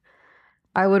granola.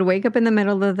 I would wake up in the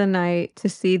middle of the night to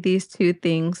see these 2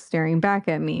 things staring back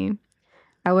at me.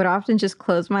 I would often just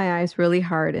close my eyes really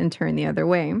hard and turn the other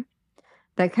way.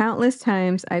 That countless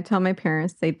times I'd tell my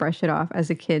parents they'd brush it off as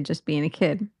a kid just being a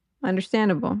kid.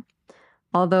 Understandable.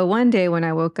 Although one day when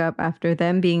I woke up after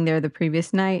them being there the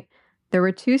previous night, there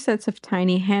were 2 sets of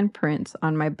tiny handprints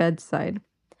on my bedside.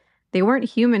 They weren't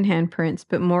human handprints,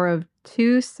 but more of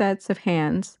 2 sets of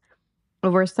hands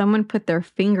where someone put their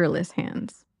fingerless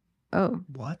hands. Oh.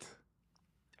 What?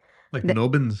 Like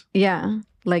nubbins? Yeah,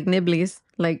 like nibblies,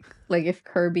 like if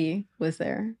Kirby was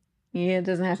there. Yeah, it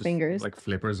doesn't have Just fingers. like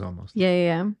flippers almost.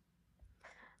 Yeah.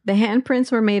 The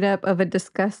handprints were made up of a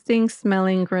disgusting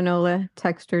smelling granola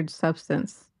textured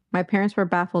substance. My parents were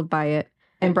baffled by it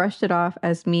and brushed it off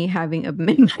as me having a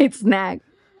midnight snack.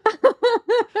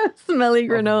 Smelly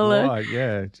granola. Oh,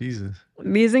 yeah, Jesus.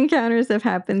 These encounters have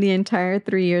happened the entire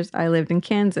 3 years I lived in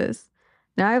Kansas.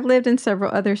 Now I've lived in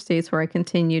several other states where I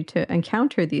continued to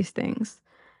encounter these things.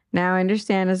 Now I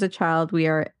understand as a child we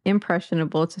are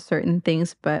impressionable to certain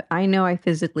things, but I know I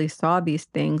physically saw these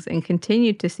things and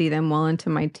continued to see them well into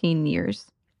my teen years.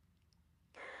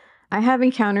 I have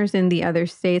encounters in the other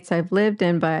states I've lived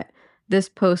in, but this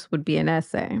post would be an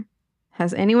essay.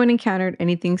 Has anyone encountered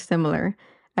anything similar?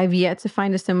 I've yet to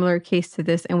find a similar case to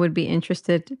this and would be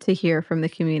interested to hear from the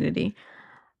community.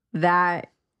 That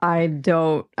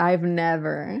I've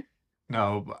never.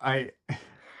 No, but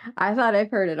I thought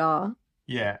I've heard it all.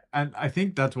 yeah, and I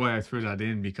think that's why I threw that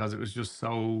in because it was just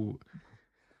so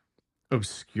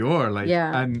obscure, like,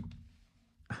 Yeah. and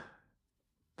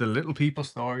the little people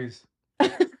stories.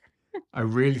 I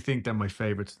really think they're my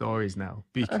favorite stories now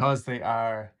because they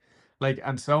are like,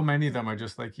 and so many of them are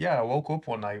just like, yeah, I woke up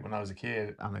one night when I was a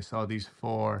kid and I saw these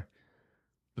four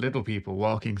little people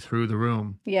walking through the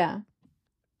room, Yeah.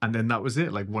 and then that was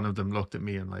it. Like one of them looked at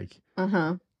me and like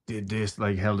Uh-huh. did this,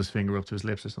 like held his finger up to his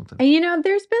lips or something. And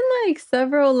there's been like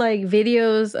several like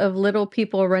videos of little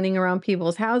people running around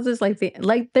people's houses.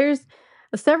 There's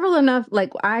several enough,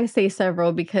 like I say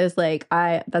several because like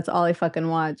that's all I fucking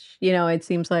watch. It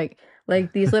seems like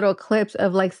these little clips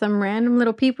of like some random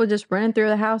little people just running through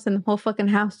the house and the whole fucking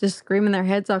house just screaming their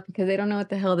heads off because they don't know what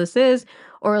the hell this is.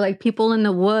 Or like people in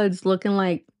the woods looking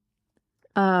like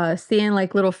seeing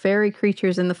like little fairy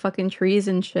creatures in the fucking trees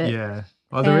and shit. Yeah.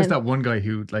 Well, there is And that one guy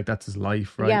who like that's his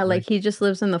life, right? yeah, like he just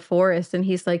lives in the forest and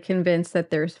he's like convinced that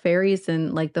there's fairies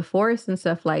in like the forest and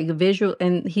stuff like visual,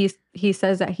 and he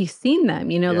says that he's seen them,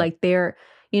 Yeah. like they're,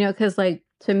 cuz like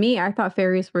to me I thought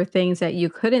fairies were things that you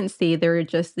couldn't see. They're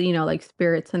just, like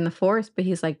spirits in the forest, but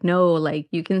he's like no, like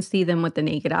you can see them with the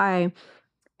naked eye.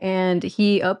 And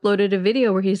he uploaded a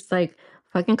video where he's like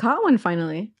fucking caught one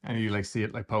finally. And you like see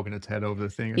it like poking its head over the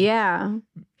thing. Yeah.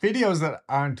 Videos that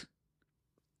aren't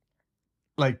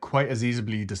like quite as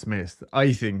easily dismissed,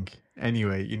 I think.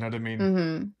 Anyway, you know what I mean?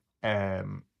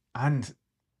 Mm-hmm. And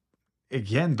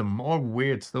again, the more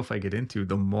weird stuff I get into,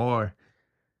 the more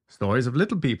stories of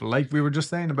little people. Like we were just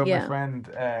saying about my Yeah. friend,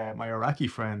 my Iraqi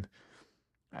friend.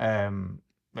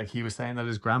 Like he was saying that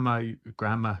his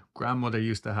grandmother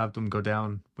used to have them go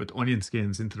down with onion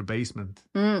skins into the basement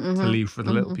Mm-hmm. to leave for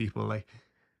the little Mm-hmm. people. Like,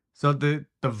 so the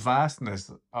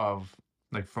vastness of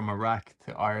like from Iraq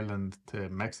to Ireland to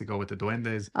Mexico with the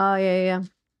duendes, Oh yeah.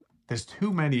 there's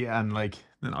too many, and like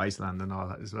in Iceland and all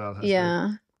that as well. Has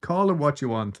Yeah. call it what you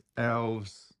want: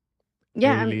 elves,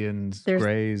 Yeah. aliens, There's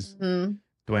greys,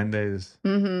 duendes.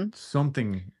 mm-hmm.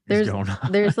 Something is going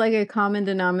on. There's like a common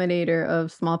denominator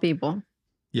of small people.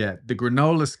 Yeah, the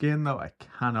granola skin though, I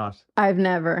cannot. I've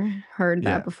never heard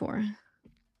Yeah. that before.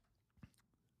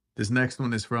 This next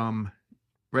one is from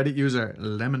Reddit user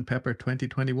Lemon Pepper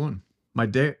 2021. My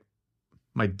dead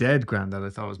granddad, I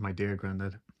thought it was my dear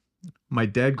granddad. My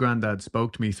dead granddad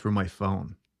spoke to me through my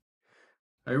phone.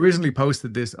 I originally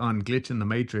posted this on Glitch in the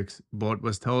Matrix, but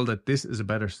was told that this is a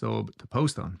better sub to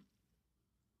post on.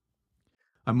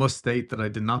 I must state that I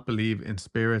did not believe in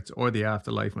spirits or the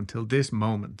afterlife until this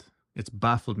moment. It's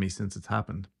baffled me since it's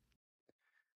happened.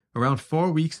 Around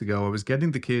 4 weeks ago, I was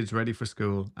getting the kids ready for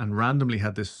school and randomly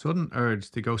had this sudden urge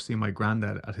to go see my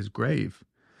granddad at his grave.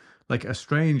 Like a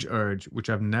strange urge which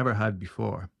I've never had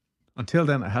before. Until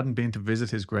then, I hadn't been to visit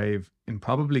his grave in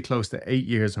probably close to 8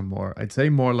 years or more. I'd say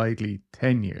more likely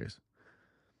 10 years.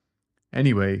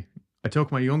 Anyway, I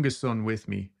took my youngest son with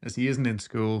me, as he isn't in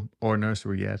school or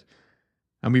nursery yet,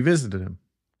 and we visited him.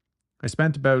 I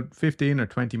spent about 15 or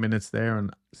 20 minutes there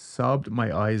and sobbed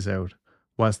my eyes out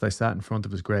whilst I sat in front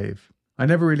of his grave. I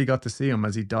never really got to see him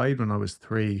as he died when I was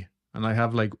 3, and I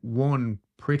have like one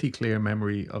pretty clear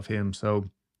memory of him, so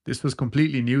this was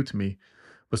completely new to me,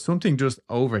 but something just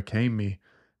overcame me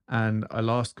and I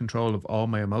lost control of all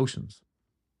my emotions.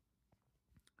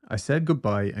 I said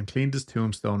goodbye and cleaned his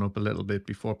tombstone up a little bit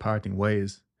before parting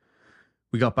ways.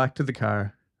 We got back to the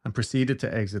car and proceeded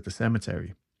to exit the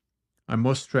cemetery. I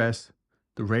must stress,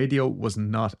 the radio was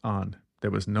not on.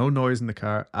 There was no noise in the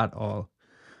car at all.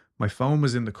 My phone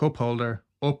was in the cup holder,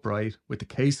 upright, with the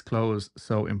case closed,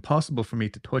 so impossible for me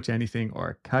to touch anything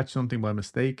or catch something by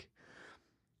mistake.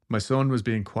 My son was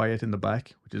being quiet in the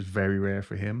back, which is very rare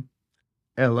for him.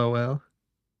 LOL.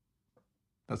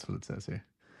 That's what it says here.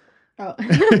 Oh.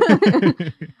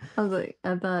 I was like,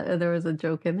 I thought there was a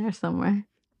joke in there somewhere.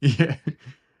 Yeah.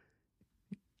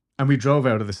 And we drove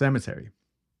out of the cemetery.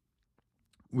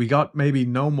 We got maybe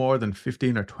no more than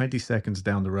 15 or 20 seconds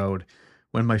down the road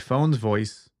when my phone's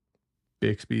voice,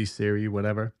 Bixby, Siri,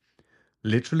 whatever,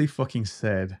 literally fucking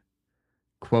said,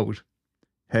 quote,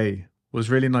 "Hey, was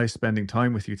really nice spending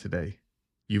time with you today.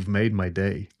 You've made my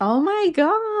day." Oh my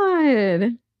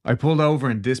God. I pulled over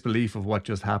in disbelief of what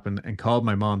just happened and called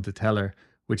my mom to tell her,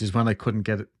 which is when I couldn't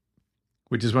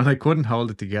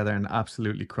hold it together and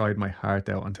absolutely cried my heart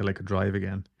out until I could drive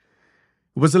again.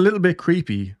 It was a little bit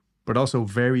creepy, but also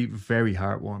very, very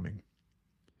heartwarming.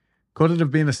 Could it have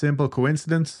been a simple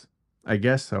coincidence? I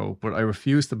guess so, but I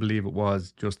refuse to believe it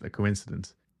was just a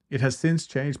coincidence. It has since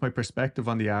changed my perspective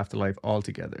on the afterlife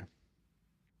altogether.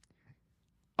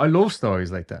 I love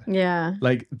stories like that. Yeah.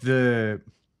 Like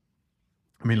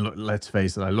look, let's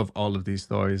face it, I love all of these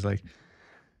stories. Like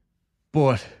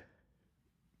But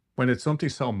when it's something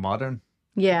so modern,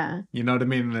 Yeah. you know what I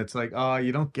mean? And it's like, oh,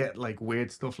 you don't get like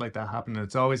weird stuff like that happening.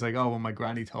 It's always like, oh, well, my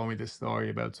granny told me this story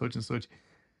about such and such,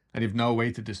 and you've no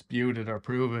way to dispute it or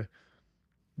prove it.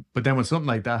 But then when something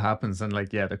like that happens, then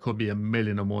like, yeah, there could be a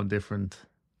million and one different,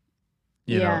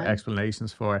 you know, Yeah.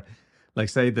 explanations for it. Like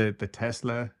say the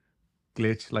Tesla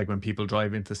glitch, like when people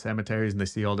drive into cemeteries and they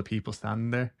see all the people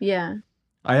standing there. Yeah.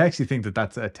 I actually think that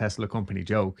that's a Tesla company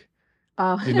joke.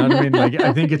 Oh. You know what I mean? Like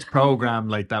I think it's programmed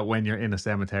like that when you're in a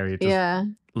cemetery. It just Yeah.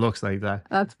 looks like that.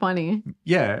 That's funny.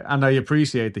 Yeah, and I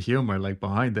appreciate the humor like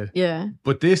behind it. Yeah.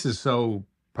 But this is so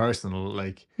personal,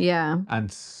 like, Yeah.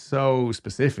 and so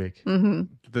specific. Mm-hmm.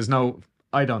 There's no,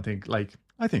 I don't think, like,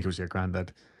 I think it was your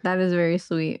granddad, That is very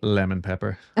sweet. Lemon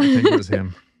Pepper. I think it was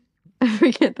him. I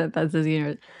forget that that's his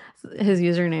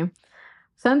username.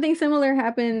 Something similar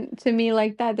happened to me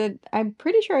like that I'm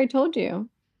pretty sure I told you.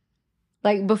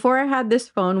 Like before I had this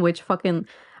phone, which fucking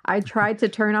I tried to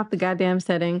turn off the goddamn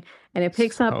setting and it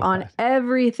picks up So on bad.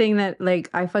 everything that like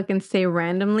I fucking say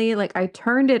randomly. Like I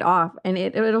turned it off and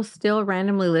it'll still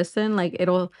randomly listen. Like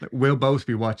it'll We'll both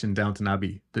be watching Downton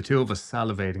Abbey, the two of us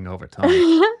salivating over time.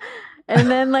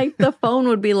 and then like the phone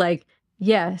would be like,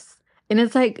 yes. And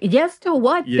it's like, yes to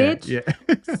what, Yeah, bitch?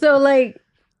 yeah. So like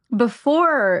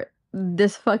before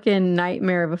this fucking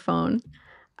nightmare of a phone,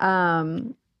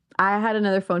 I had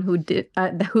another phone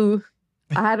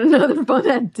I had another phone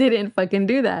that didn't fucking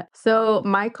do that. So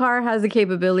my car has the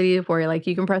capability where like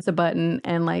you can press a button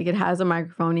and like it has a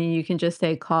microphone and you can just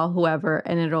say call whoever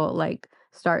and it'll like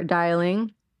start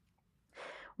dialing.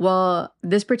 Well,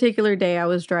 this particular day I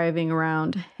was driving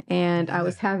around and I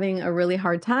was having a really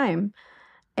hard time.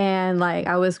 And like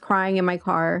I was crying in my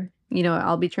car. You know,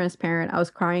 I'll be transparent. I was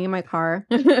crying in my car.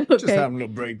 Just Okay. having a little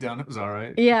breakdown. It was all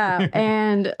right. Yeah.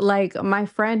 And like my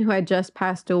friend who had just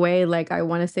passed away, like I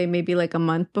want to say maybe like a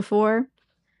month before,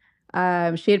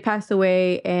 she had passed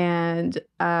away and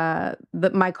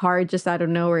my car just out of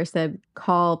nowhere said,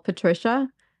 call Patricia.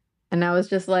 And I was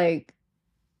just like,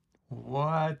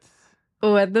 What?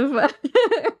 what the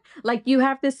fuck? Like you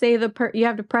have to say you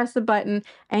have to press the button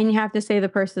and you have to say the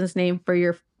person's name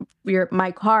for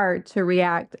my car to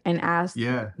react and ask,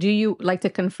 Yeah. do you like to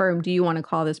confirm, do you want to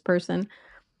call this person?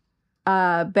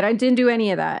 But I didn't do any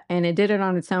of that and it did it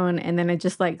on its own. And then it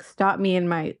just like stopped me in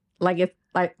my, like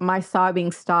my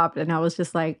sobbing stopped. And I was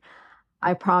just like,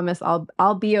 I promise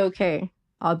I'll be okay.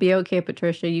 I'll be okay,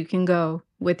 Patricia. You can go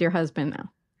with your husband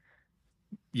now.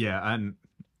 Yeah, and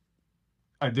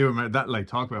I do remember that, like,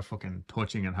 talk about fucking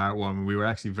touching and heartwarming. We were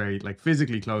actually very, like,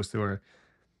 physically close to her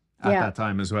at Yeah. that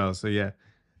time as well. So, yeah.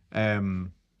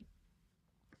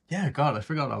 Yeah, God, I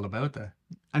forgot all about that.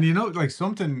 And, you know, like,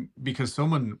 something, because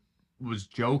someone was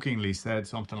jokingly said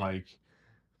something like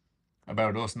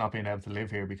about us not being able to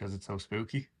live here because it's so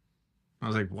spooky. I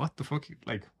was like, what the fuck?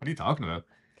 Like, what are you talking about?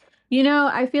 You know,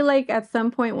 I feel like at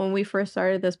some point when we first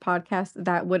started this podcast,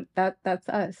 that's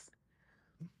us.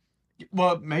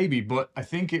 Well, maybe, but I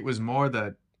think it was more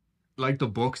that, like the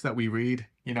books that we read,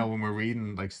 you know, when we're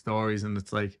reading like stories and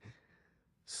it's like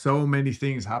so many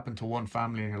things happen to one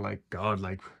family and you're like, God,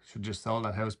 like, should just sell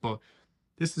that house. But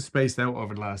this is spaced out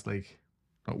over the last, like,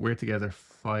 we're together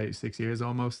 5-6 years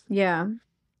almost. Yeah.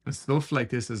 And stuff like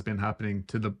this has been happening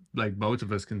to the, like, both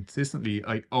of us consistently,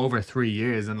 like, over 3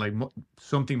 years. And, like,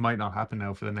 something might not happen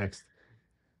now for the next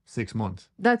 6 months.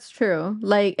 That's true.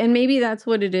 Like, and maybe that's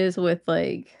what it is with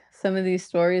like some of these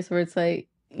stories where it's like,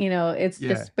 you know, it's Yeah.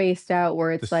 just spaced out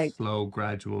where it's The like slow,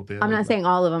 gradual build. I'm not like- saying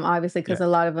all of them, obviously, because Yeah. a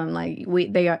lot of them like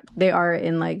they are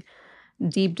in like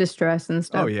deep distress and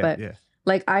stuff. Oh, yeah, but yeah.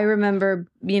 like I remember,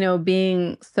 you know,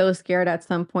 being so scared at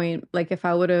some point. Like if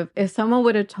someone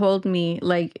would have told me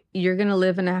like you're gonna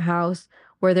live in a house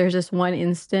where there's just one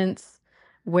instance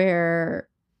where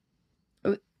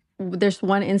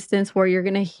you're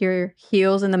gonna hear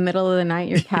heels in the middle of the night,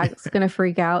 your cat's gonna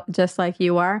freak out just like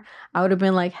you are, I would have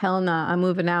been like, hell nah, I'm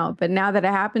moving out. But now that it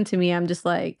happened to me, I'm just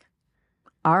like,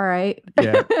 all right.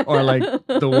 Yeah. Or like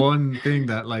the one thing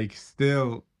that like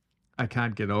still I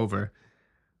can't get over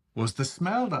was the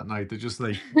smell that night. That just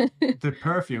like the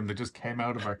perfume that just came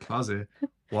out of our closet,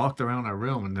 walked around our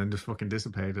room and then just fucking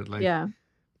dissipated. Like, Yeah.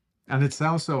 and it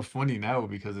sounds so funny now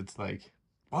because it's like,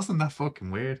 wasn't that fucking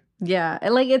weird? Yeah.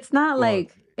 And like it's not Well-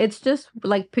 like it's just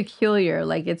like peculiar.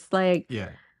 Like it's like Yeah.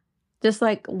 just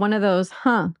like one of those,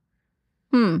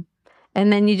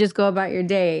 and then you just go about your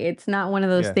day. It's not one of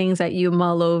those Yeah. things that you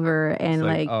mull over and It's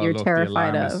like oh, you're look, terrified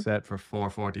the alarm of. is set for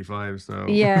 4:45. So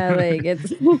Yeah, like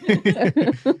it's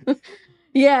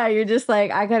yeah, you're just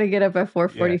like, I gotta get up at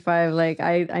 4:45. Like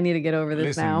I need to get over this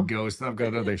listen, now. Ghost, I've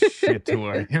got other shit to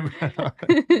worry about.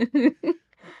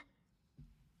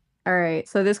 All right.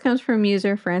 So this comes from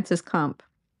user Francis Comp.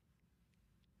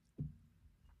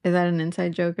 Is that an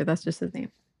inside joke or that's just his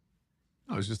name?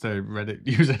 Oh, it's just a Reddit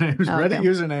usernames. Oh, okay. Reddit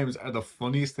usernames are the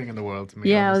funniest thing in the world to me.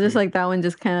 Yeah, I was honestly. just like that one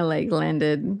just kind of like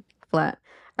landed flat.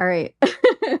 All right.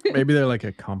 Maybe they're like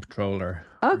a comptroller.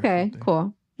 or Okay, something.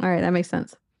 cool. All right, that makes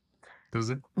sense. Does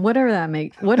it? Whatever that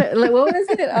makes. What like what was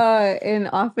it? In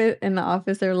the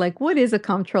office, they're like, "What is a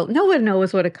comptroller?" No one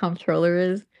knows what a comptroller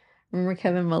is. Remember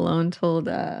Kevin Malone told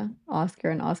Oscar,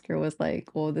 and Oscar was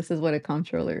like, "Well, this is what a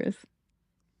comptroller is."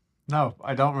 No,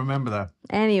 I don't remember that.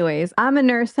 Anyways, I'm a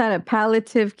nurse at a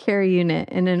palliative care unit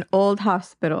in an old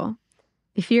hospital.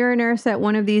 If you're a nurse at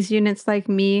one of these units like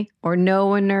me or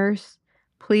know a nurse,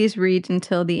 please read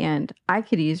until the end. I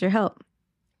could use your help.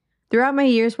 Throughout my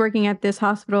years working at this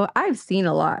hospital, I've seen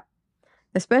a lot,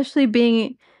 especially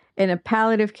being in a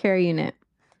palliative care unit.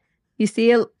 You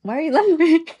see, why are you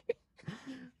laughing?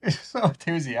 You're so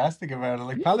enthusiastic about it.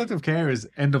 Like palliative care is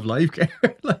end of life care.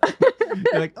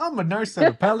 You're like, I'm a nurse at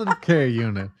a palliative care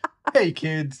unit. Hey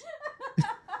kids.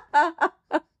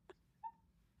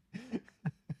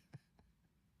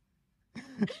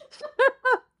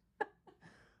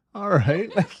 All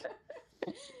right. Like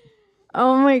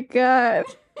Oh my God.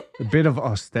 a bit of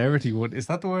austerity would is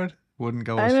that the word? Wouldn't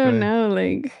go I astray. don't know.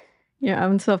 Like, yeah,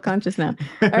 I'm self-conscious now.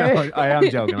 No, I am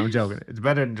joking. I'm joking. It's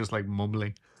better than just like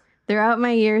mumbling. Throughout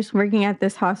my years working at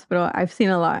this hospital, I've seen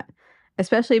a lot,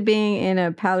 especially being in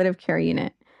a palliative care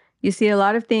unit. You see a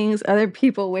lot of things other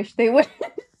people wish they would.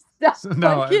 Stop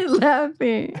fucking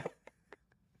laughing.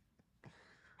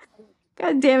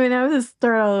 God damn it, I was just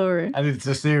start all over. And it's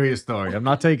a serious story. I'm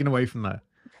not taking away from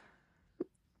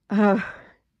that.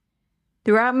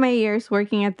 Throughout my years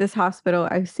working at this hospital,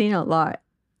 I've seen a lot.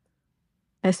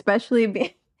 Especially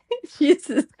being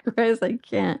Jesus Christ, I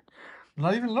can't. I'm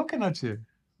not even looking at you.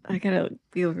 I gotta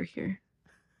be over here.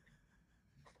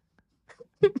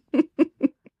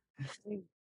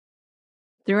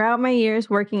 Throughout my years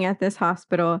working at this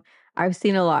hospital, I've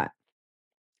seen a lot,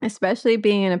 especially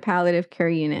being in a palliative care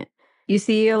unit. You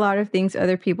see a lot of things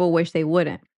other people wish they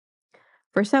wouldn't.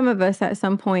 For some of us, at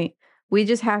some point, we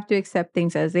just have to accept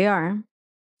things as they are.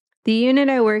 The unit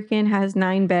I work in has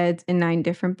 9 beds and 9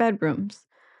 different bedrooms,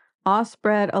 all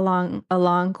spread along a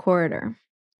long corridor.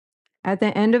 At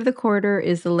the end of the corridor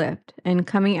is the lift, and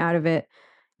coming out of it,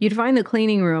 you'd find the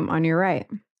cleaning room on your right,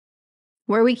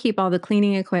 where we keep all the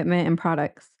cleaning equipment and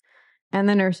products. And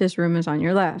the nurse's room is on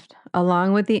your left,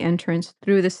 along with the entrance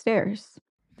through the stairs.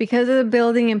 Because of the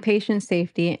building and patient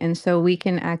safety, and so we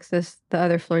can access the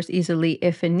other floors easily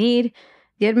if in need,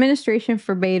 the administration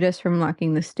forbade us from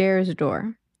locking the stairs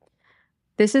door.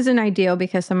 This isn't ideal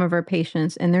because some of our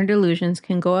patients and their delusions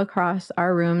can go across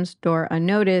our room's door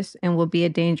unnoticed and will be a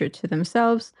danger to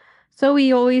themselves, so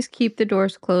we always keep the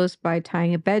doors closed by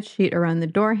tying a bed sheet around the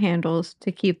door handles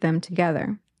to keep them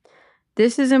together.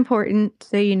 This is important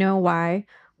so you know why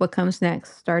what comes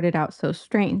next started out so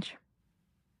strange.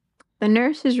 The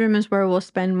nurse's room is where we'll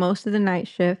spend most of the night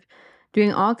shift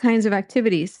doing all kinds of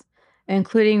activities,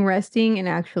 including resting and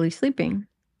actually sleeping.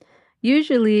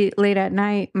 Usually, late at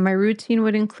night, my routine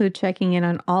would include checking in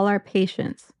on all our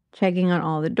patients, checking on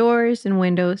all the doors and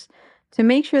windows to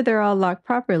make sure they're all locked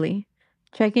properly,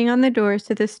 checking on the doors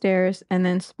to the stairs, and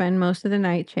then spend most of the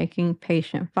night checking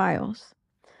patient files.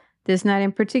 This night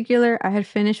in particular, I had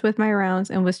finished with my rounds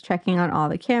and was checking on all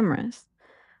the cameras.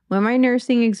 When my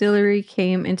nursing auxiliary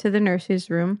came into the nurse's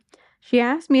room, she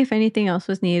asked me if anything else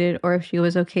was needed or if she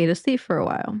was okay to sleep for a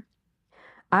while.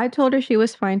 I told her she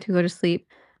was fine to go to sleep,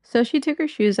 so she took her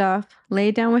shoes off,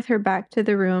 lay down with her back to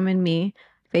the room and me,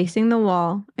 facing the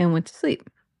wall, and went to sleep.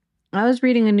 I was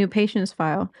reading a new patient's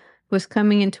file who was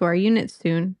coming into our unit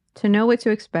soon to know what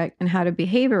to expect and how to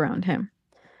behave around him,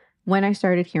 when I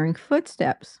started hearing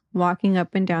footsteps walking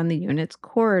up and down the unit's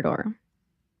corridor.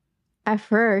 At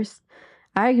first,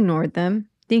 I ignored them,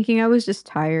 thinking I was just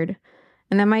tired,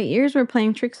 and that my ears were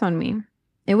playing tricks on me.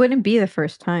 It wouldn't be the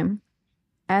first time.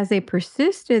 As they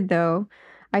persisted, though,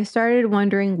 I started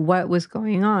wondering what was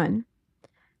going on.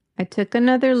 I took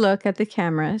another look at the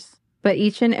cameras, but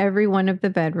each and every one of the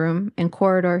bedroom and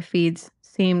corridor feeds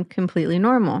seemed completely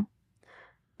normal.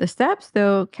 The steps,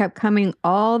 though, kept coming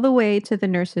all the way to the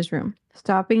nurse's room,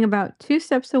 stopping about 2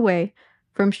 steps away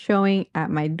from showing at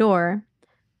my door,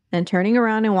 then turning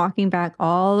around and walking back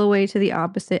all the way to the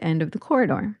opposite end of the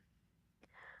corridor.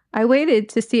 I waited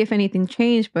to see if anything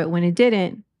changed, but when it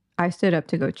didn't, I stood up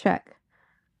to go check.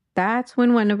 That's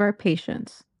when one of our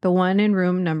patients, the one in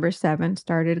room number 7,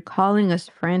 started calling us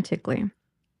frantically.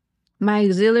 My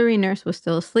auxiliary nurse was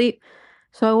still asleep,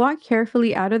 so I walked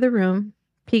carefully out of the room,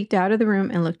 peeked out of the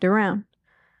room, and looked around.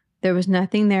 There was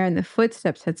nothing there, and the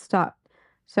footsteps had stopped,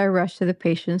 so I rushed to the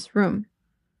patient's room.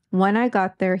 When I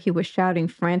got there, he was shouting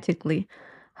frantically,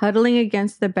 huddling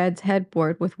against the bed's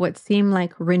headboard with what seemed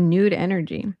like renewed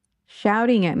energy,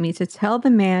 shouting at me to tell the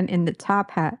man in the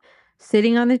top hat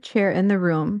sitting on the chair in the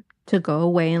room to go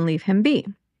away and leave him be.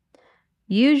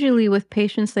 Usually, with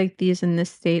patients like these in this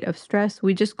state of stress,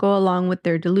 we just go along with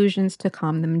their delusions to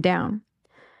calm them down.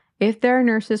 If there are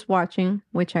nurses watching,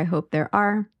 which I hope there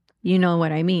are, you know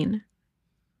what I mean.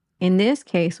 In this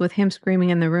case, with him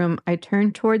screaming in the room, I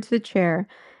turned towards the chair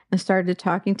and started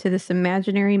talking to this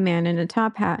imaginary man in a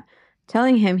top hat,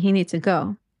 telling him he needs to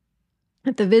go,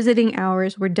 that the visiting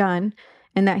hours were done,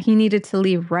 and that he needed to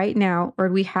leave right now or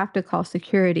we have to call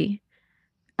security.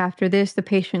 After this, the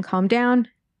patient calmed down,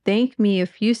 thanked me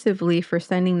effusively for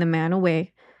sending the man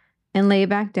away, and lay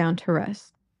back down to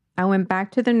rest. I went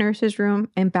back to the nurse's room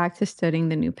and back to studying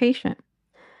the new patient.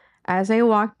 As I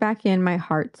walked back in, my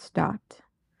heart stopped.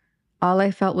 All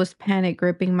I felt was panic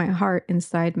gripping my heart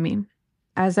inside me.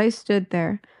 As I stood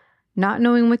there, not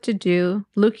knowing what to do,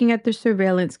 looking at the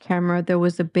surveillance camera, there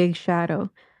was a big shadow,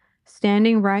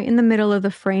 standing right in the middle of the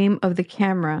frame of the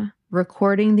camera,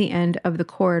 recording the end of the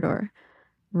corridor,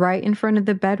 right in front of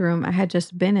the bedroom I had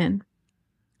just been in.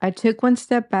 I took one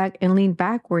step back and leaned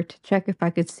backward to check if I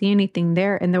could see anything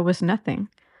there, and there was nothing.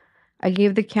 I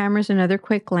gave the cameras another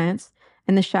quick glance,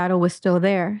 and the shadow was still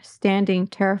there, standing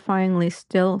terrifyingly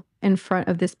still in front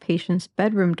of this patient's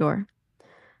bedroom door.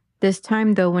 This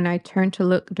time, though, when I turned to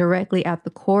look directly at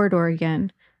the corridor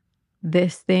again,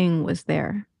 this thing was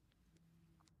there.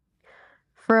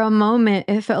 For a moment,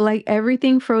 it felt like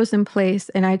everything froze in place,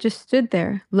 and I just stood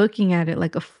there, looking at it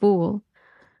like a fool.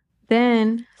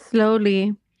 Then,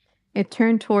 slowly, it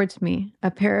turned towards me, a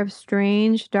pair of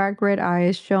strange, dark red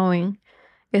eyes showing.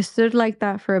 It stood like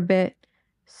that for a bit,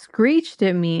 screeched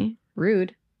at me,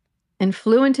 rude, and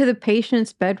flew into the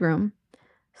patient's bedroom,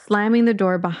 slamming the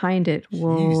door behind it.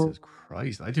 Whoa. Jesus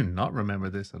Christ, I do not remember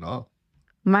this at all.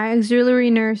 My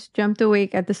auxiliary nurse jumped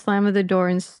awake at the slam of the door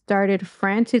and started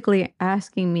frantically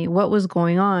asking me what was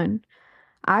going on.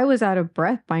 I was out of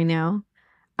breath by now.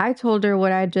 I told her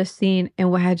what I had just seen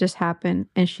and what had just happened,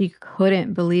 and she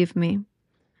couldn't believe me.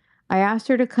 I asked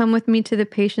her to come with me to the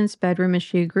patient's bedroom, and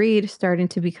she agreed, starting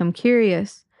to become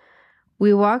curious.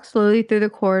 We walked slowly through the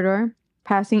corridor,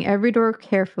 passing every door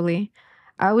carefully.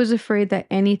 I was afraid that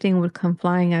anything would come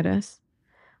flying at us.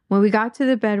 When we got to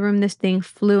the bedroom this thing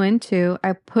flew into,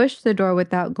 I pushed the door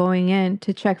without going in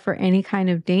to check for any kind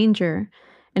of danger,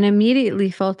 and immediately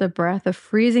felt a breath of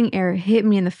freezing air hit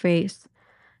me in the face.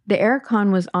 The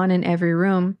aircon was on in every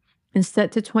room and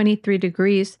set to 23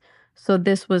 degrees, so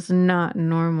this was not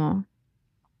normal.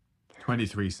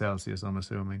 23 Celsius, I'm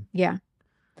assuming. Yeah.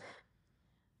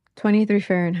 23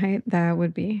 Fahrenheit, that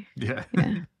would be. Yeah.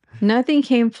 Nothing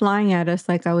came flying at us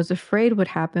like I was afraid would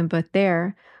happen, but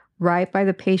there, right by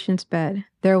the patient's bed,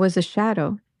 there was a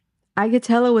shadow. I could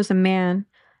tell it was a man,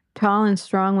 tall and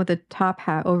strong with a top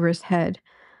hat over his head.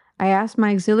 I asked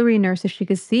my auxiliary nurse if she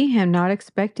could see him, not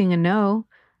expecting a no.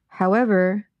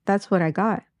 However, that's what I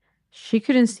got. She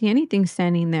couldn't see anything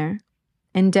standing there,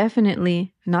 and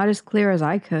definitely not as clear as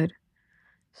I could.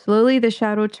 Slowly, the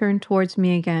shadow turned towards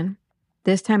me again.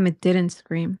 This time it didn't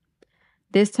scream.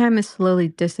 This time it slowly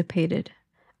dissipated.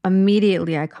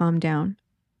 Immediately, I calmed down.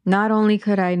 Not only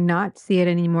could I not see it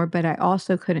anymore, but I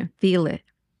also couldn't feel it.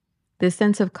 This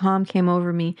sense of calm came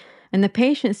over me, and the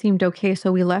patient seemed okay,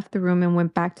 so we left the room and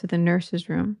went back to the nurse's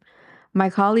room. My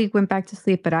colleague went back to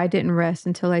sleep, but I didn't rest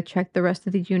until I checked the rest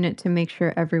of the unit to make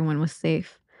sure everyone was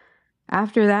safe.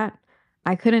 After that,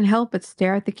 I couldn't help but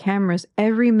stare at the cameras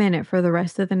every minute for the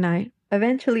rest of the night.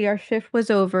 Eventually, our shift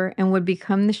was over and would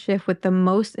become the shift with the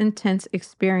most intense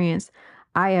experience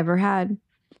I ever had.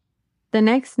 The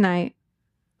next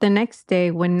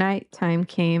day, when nighttime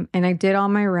came and I did all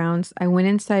my rounds, I went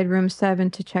inside room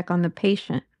 7 to check on the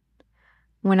patient.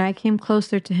 When I came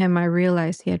closer to him, I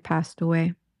realized he had passed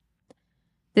away.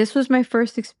 This was my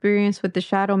first experience with the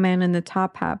shadow man in the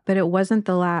top hat, but it wasn't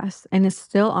the last, and it's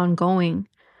still ongoing.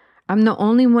 I'm the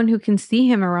only one who can see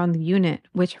him around the unit,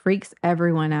 which freaks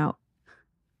everyone out.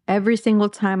 Every single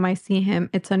time I see him,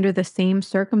 it's under the same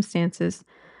circumstances.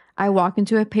 I walk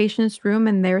into a patient's room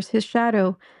and there's his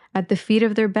shadow at the feet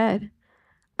of their bed.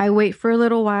 I wait for a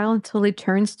little while until he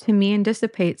turns to me and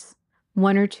dissipates.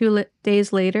 1 or 2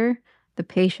 days later, the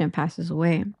patient passes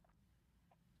away.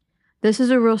 This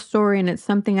is a real story, and it's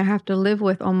something I have to live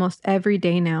with almost every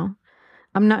day now.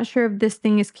 I'm not sure if this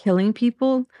thing is killing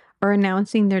people or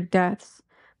announcing their deaths,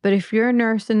 but if you're a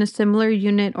nurse in a similar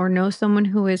unit or know someone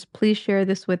who is, please share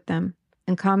this with them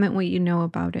and comment what you know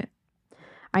about it.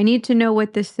 I need to know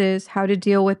what this is, how to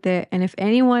deal with it, and if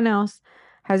anyone else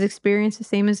has experienced the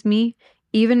same as me,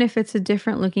 even if it's a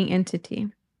different looking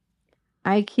entity.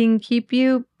 I can keep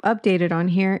you updated on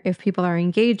here if people are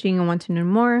engaging and want to know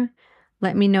more.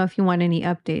 Let me know if you want any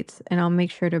updates, and I'll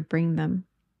make sure to bring them.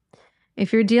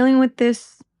 If you're dealing with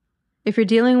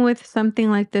something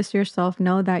like this yourself,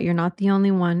 know that you're not the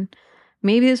only one.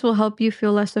 Maybe this will help you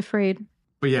feel less afraid.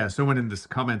 But yeah, someone in this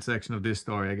comment section of this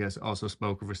story, I guess, also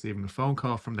spoke of receiving a phone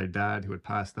call from their dad who had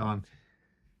passed on.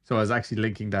 So I was actually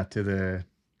linking that to the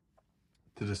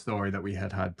story that we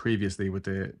had previously with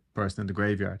the person in the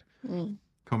graveyard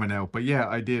coming out. But yeah,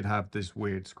 I did have this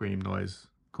weird scream noise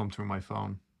come through my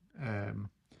phone.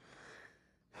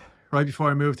 Right before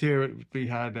I moved here, we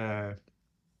had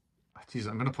geez,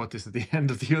 I'm gonna put this at the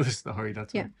end of the other story.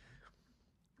 That's Yeah.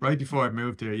 Right before I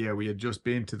moved here, yeah, we had just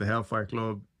been to the Hellfire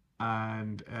Club,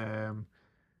 and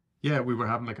yeah, we were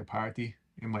having like a party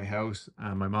in my house,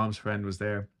 and my mom's friend was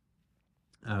there,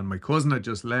 and my cousin had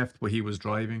just left, but he was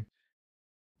driving.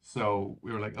 So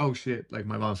we were like, oh shit, like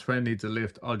my mom's friend needs a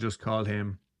lift. I'll just call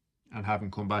him and have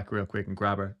him come back real quick and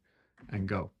grab her and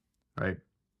go. Right.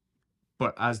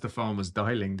 But as the phone was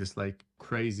dialing, this like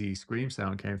crazy scream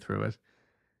sound came through it.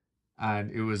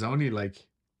 And it was only like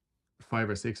 5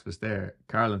 or 6 was there.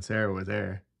 Carl and Sarah were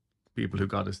there, people who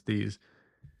got us these.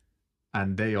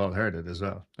 And they all heard it as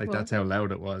well. Like that's how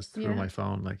loud it was through my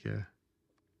phone. Like,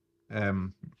 yeah.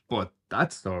 But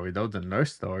that story though, the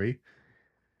nurse story,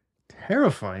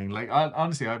 terrifying. Like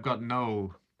honestly, I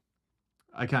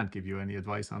can't give you any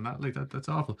advice on that. Like that's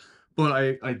awful.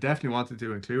 But I definitely wanted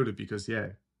to include it because yeah,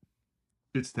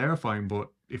 it's terrifying. But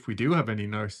if we do have any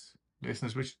nurse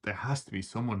listeners, which there has to be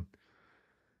someone.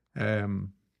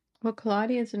 Well,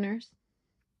 Claudia is a nurse.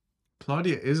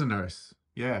 Claudia is a nurse.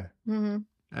 Yeah.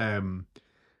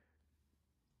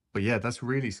 But yeah, that's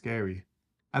really scary.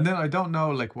 And then I don't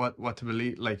know like what to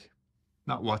believe, like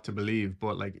not what to believe,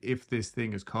 but like if this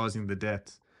thing is causing the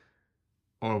deaths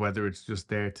or whether it's just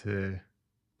there to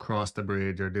cross the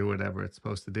bridge or do whatever it's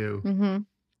supposed to do.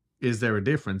 Is there a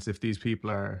difference if these people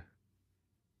are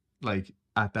like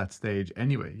at that stage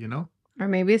anyway, you know? Or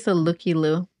maybe it's a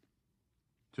looky-loo.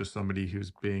 Just somebody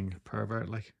who's being a pervert,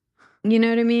 like. You know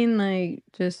what I mean? Like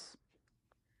just.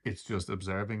 It's just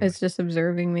observing. It's just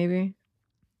observing, maybe.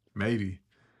 Maybe.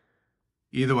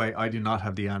 Either way, I do not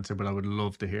have the answer, but I would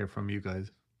love to hear from you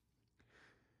guys.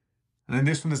 And then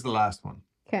this one is the last one.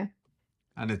 Okay.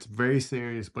 And it's very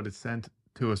serious, but it's sent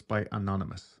to us by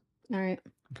Anonymous. All right.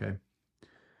 Okay.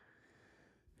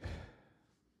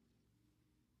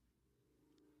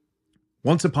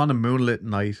 Once upon a moonlit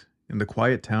night in the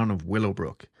quiet town of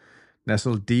Willowbrook,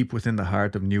 nestled deep within the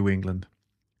heart of New England,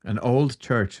 an old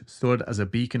church stood as a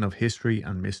beacon of history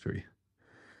and mystery.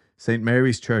 St.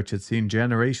 Mary's Church had seen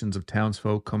generations of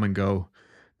townsfolk come and go,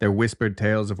 their whispered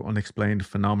tales of unexplained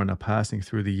phenomena passing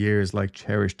through the years like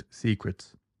cherished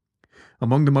secrets.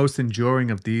 Among the most enduring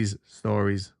of these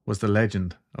stories was the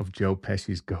legend of Joe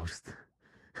Pesci's ghost.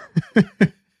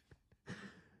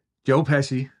 Joe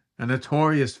Pesci, a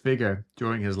notorious figure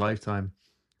during his lifetime,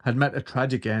 had met a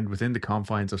tragic end within the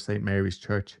confines of St. Mary's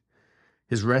Church.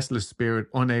 His restless spirit,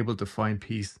 unable to find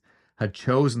peace, had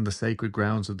chosen the sacred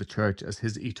grounds of the church as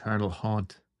his eternal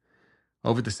haunt.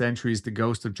 Over the centuries, the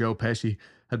ghost of Joe Pesci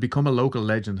had become a local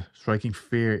legend, striking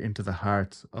fear into the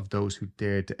hearts of those who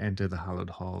dared to enter the hallowed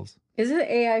halls. Is it an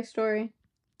AI story?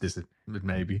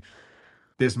 Maybe.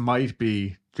 This might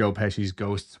be Joe Pesci's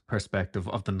ghost's perspective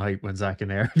of the night when Zach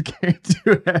and Aaron came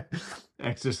to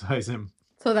exorcise him.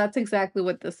 So that's exactly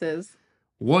what this is.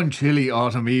 One chilly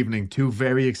autumn evening, 2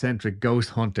 very eccentric ghost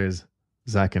hunters,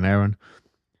 Zach and Aaron,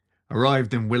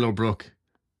 arrived in Willowbrook,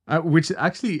 which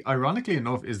actually, ironically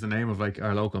enough, is the name of like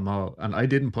our local mall, and I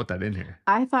didn't put that in here.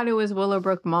 I thought it was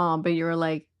Willowbrook Mall, but you were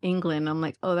like England. I'm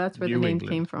like, oh, that's where the name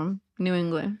came from. New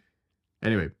England.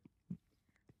 Anyway,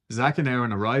 Zach and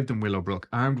Aaron arrived in Willowbrook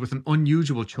armed with an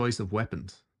unusual choice of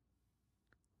weapons.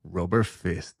 Rubber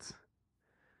fists.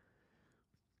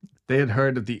 They had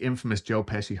heard of the infamous Joe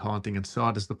Pesci haunting and saw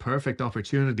it as the perfect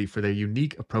opportunity for their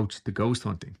unique approach to ghost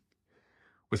hunting.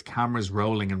 With cameras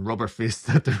rolling and rubber fists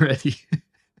at the ready.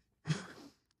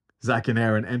 Zach and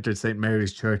Aaron entered St.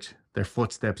 Mary's Church, their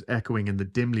footsteps echoing in the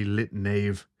dimly lit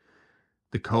nave.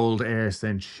 The cold air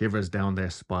sent shivers down their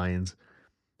spines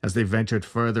as they ventured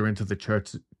further into the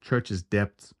church's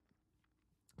depths.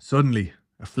 Suddenly,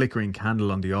 a flickering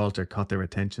candle on the altar caught their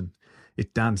attention.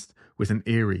 It danced with an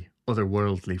eerie,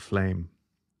 otherworldly flame.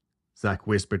 Zach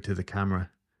whispered to the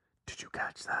camera, "Did you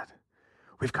catch that?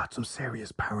 We've got some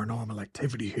serious paranormal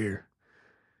activity here."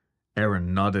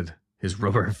 Aaron nodded, his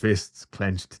rubber fists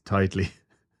clenched tightly.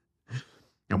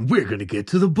 "And we're going to get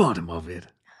to the bottom of it."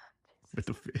 With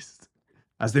the fist.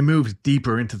 As they moved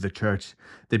deeper into the church,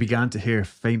 they began to hear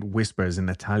faint whispers in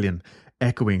Italian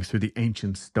echoing through the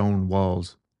ancient stone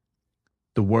walls.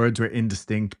 The words were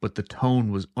indistinct, but the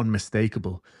tone was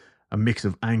unmistakable, a mix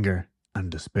of anger and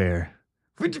despair.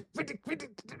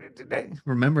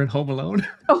 Remember in Home Alone?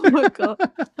 Oh my god.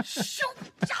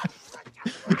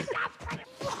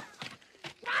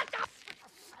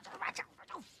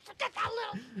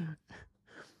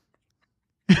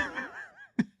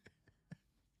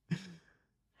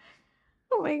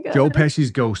 Oh my god. Joe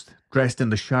Pesci's ghost, dressed in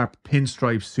the sharp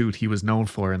pinstripe suit he was known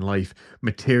for in life,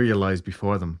 materialized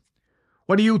before them.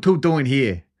 "What are you two doing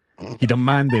here?" He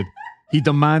demanded. He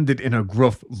demanded in a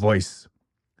gruff voice.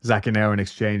 Zack and Aaron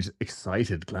exchanged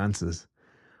excited glances.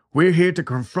 "We're here to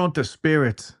confront the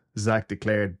spirits," Zack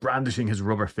declared, brandishing his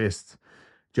rubber fists.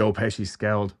 Joe Pesci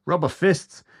scowled. "Rubber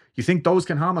fists? You think those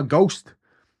can harm a ghost?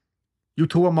 You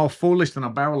two are more foolish than a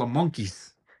barrel of monkeys."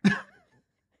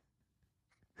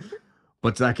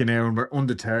 But Zack and Aaron were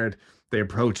undeterred. They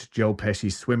approached Joe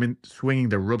Pesci, swinging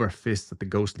their rubber fists at the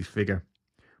ghostly figure.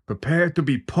 "Prepare to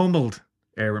be pummeled,"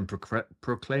 Aaron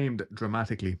proclaimed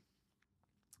dramatically.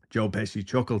 Joe Pesci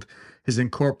chuckled, his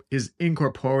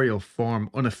incorporeal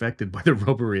form unaffected by the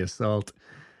rubbery assault.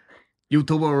 "You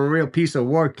two were a real piece of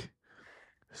work."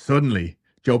 Suddenly,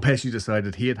 Joe Pesci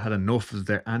decided he had had enough of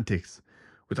their antics.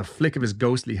 With a flick of his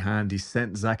ghostly hand, he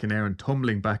sent Zack and Aaron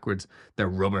tumbling backwards, their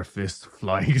rubber fists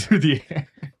flying through the air.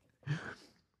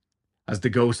 As the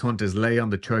ghost hunters lay on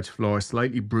the church floor,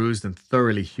 slightly bruised and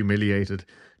thoroughly humiliated,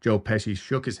 Joe Pesci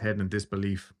shook his head in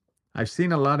disbelief. "I've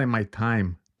seen a lot in my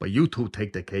time, but you two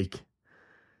take the cake."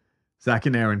 Zack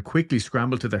and Aaron quickly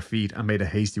scrambled to their feet and made a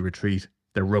hasty retreat,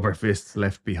 their rubber fists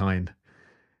left behind.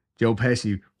 Joe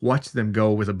Pesci watched them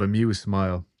go with a bemused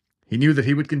smile. He knew that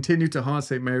he would continue to haunt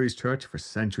St. Mary's Church for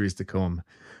centuries to come,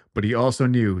 but he also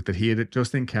knew that he had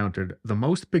just encountered the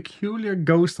most peculiar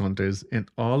ghost hunters in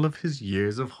all of his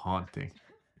years of haunting.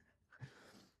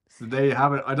 So there you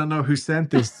have it. I don't know who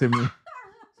sent this to me,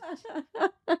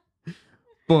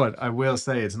 but I will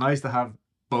say it's nice to have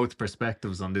both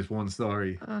perspectives on this one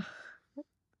story.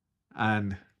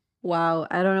 And wow,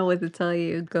 I don't know what to tell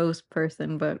you, ghost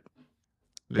person, but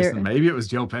listen, maybe it was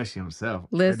Joe Pesci himself.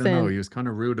 I don't know. He was kind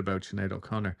of rude about Sinead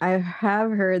O'Connor. I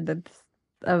have heard that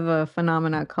of a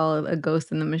phenomena called a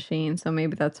ghost in the machine, so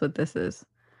maybe that's what this is.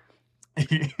 But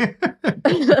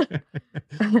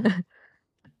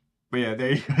yeah,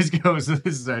 there you guys go. So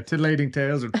this is our titillating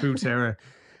tales of true terror.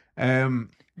 I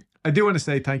do want to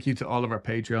say thank you to all of our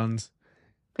patrons.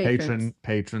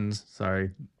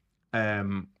 Sorry.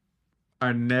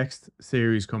 Our next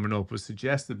series coming up was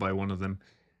suggested by one of them,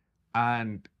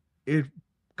 and it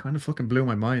kind of fucking blew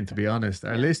my mind, to be honest.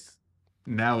 Our list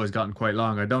now has gotten quite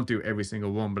long. I don't do every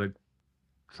single one, but I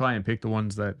try and pick the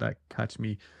ones that catch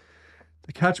me,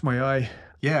 that catch my eye.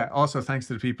 Yeah, also thanks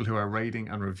to the people who are rating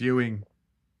and reviewing.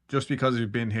 Just because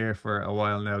we've been here for a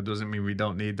while now doesn't mean we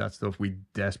don't need that stuff. We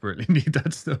desperately need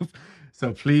that stuff.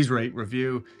 So please rate,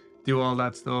 review, do all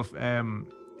that stuff.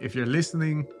 If you're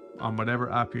listening on whatever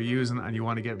app you're using and you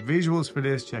want to get visuals for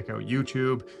this, check out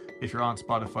YouTube. If you're on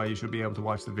Spotify, you should be able to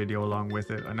watch the video along with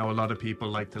it. I know a lot of people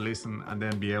like to listen and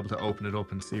then be able to open it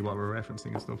up and see what we're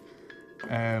referencing and stuff.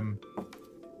 And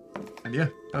yeah,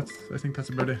 I think that's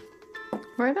about it.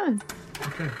 Right on.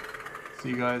 Okay. See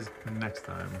you guys next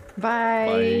time.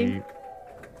 Bye. Bye.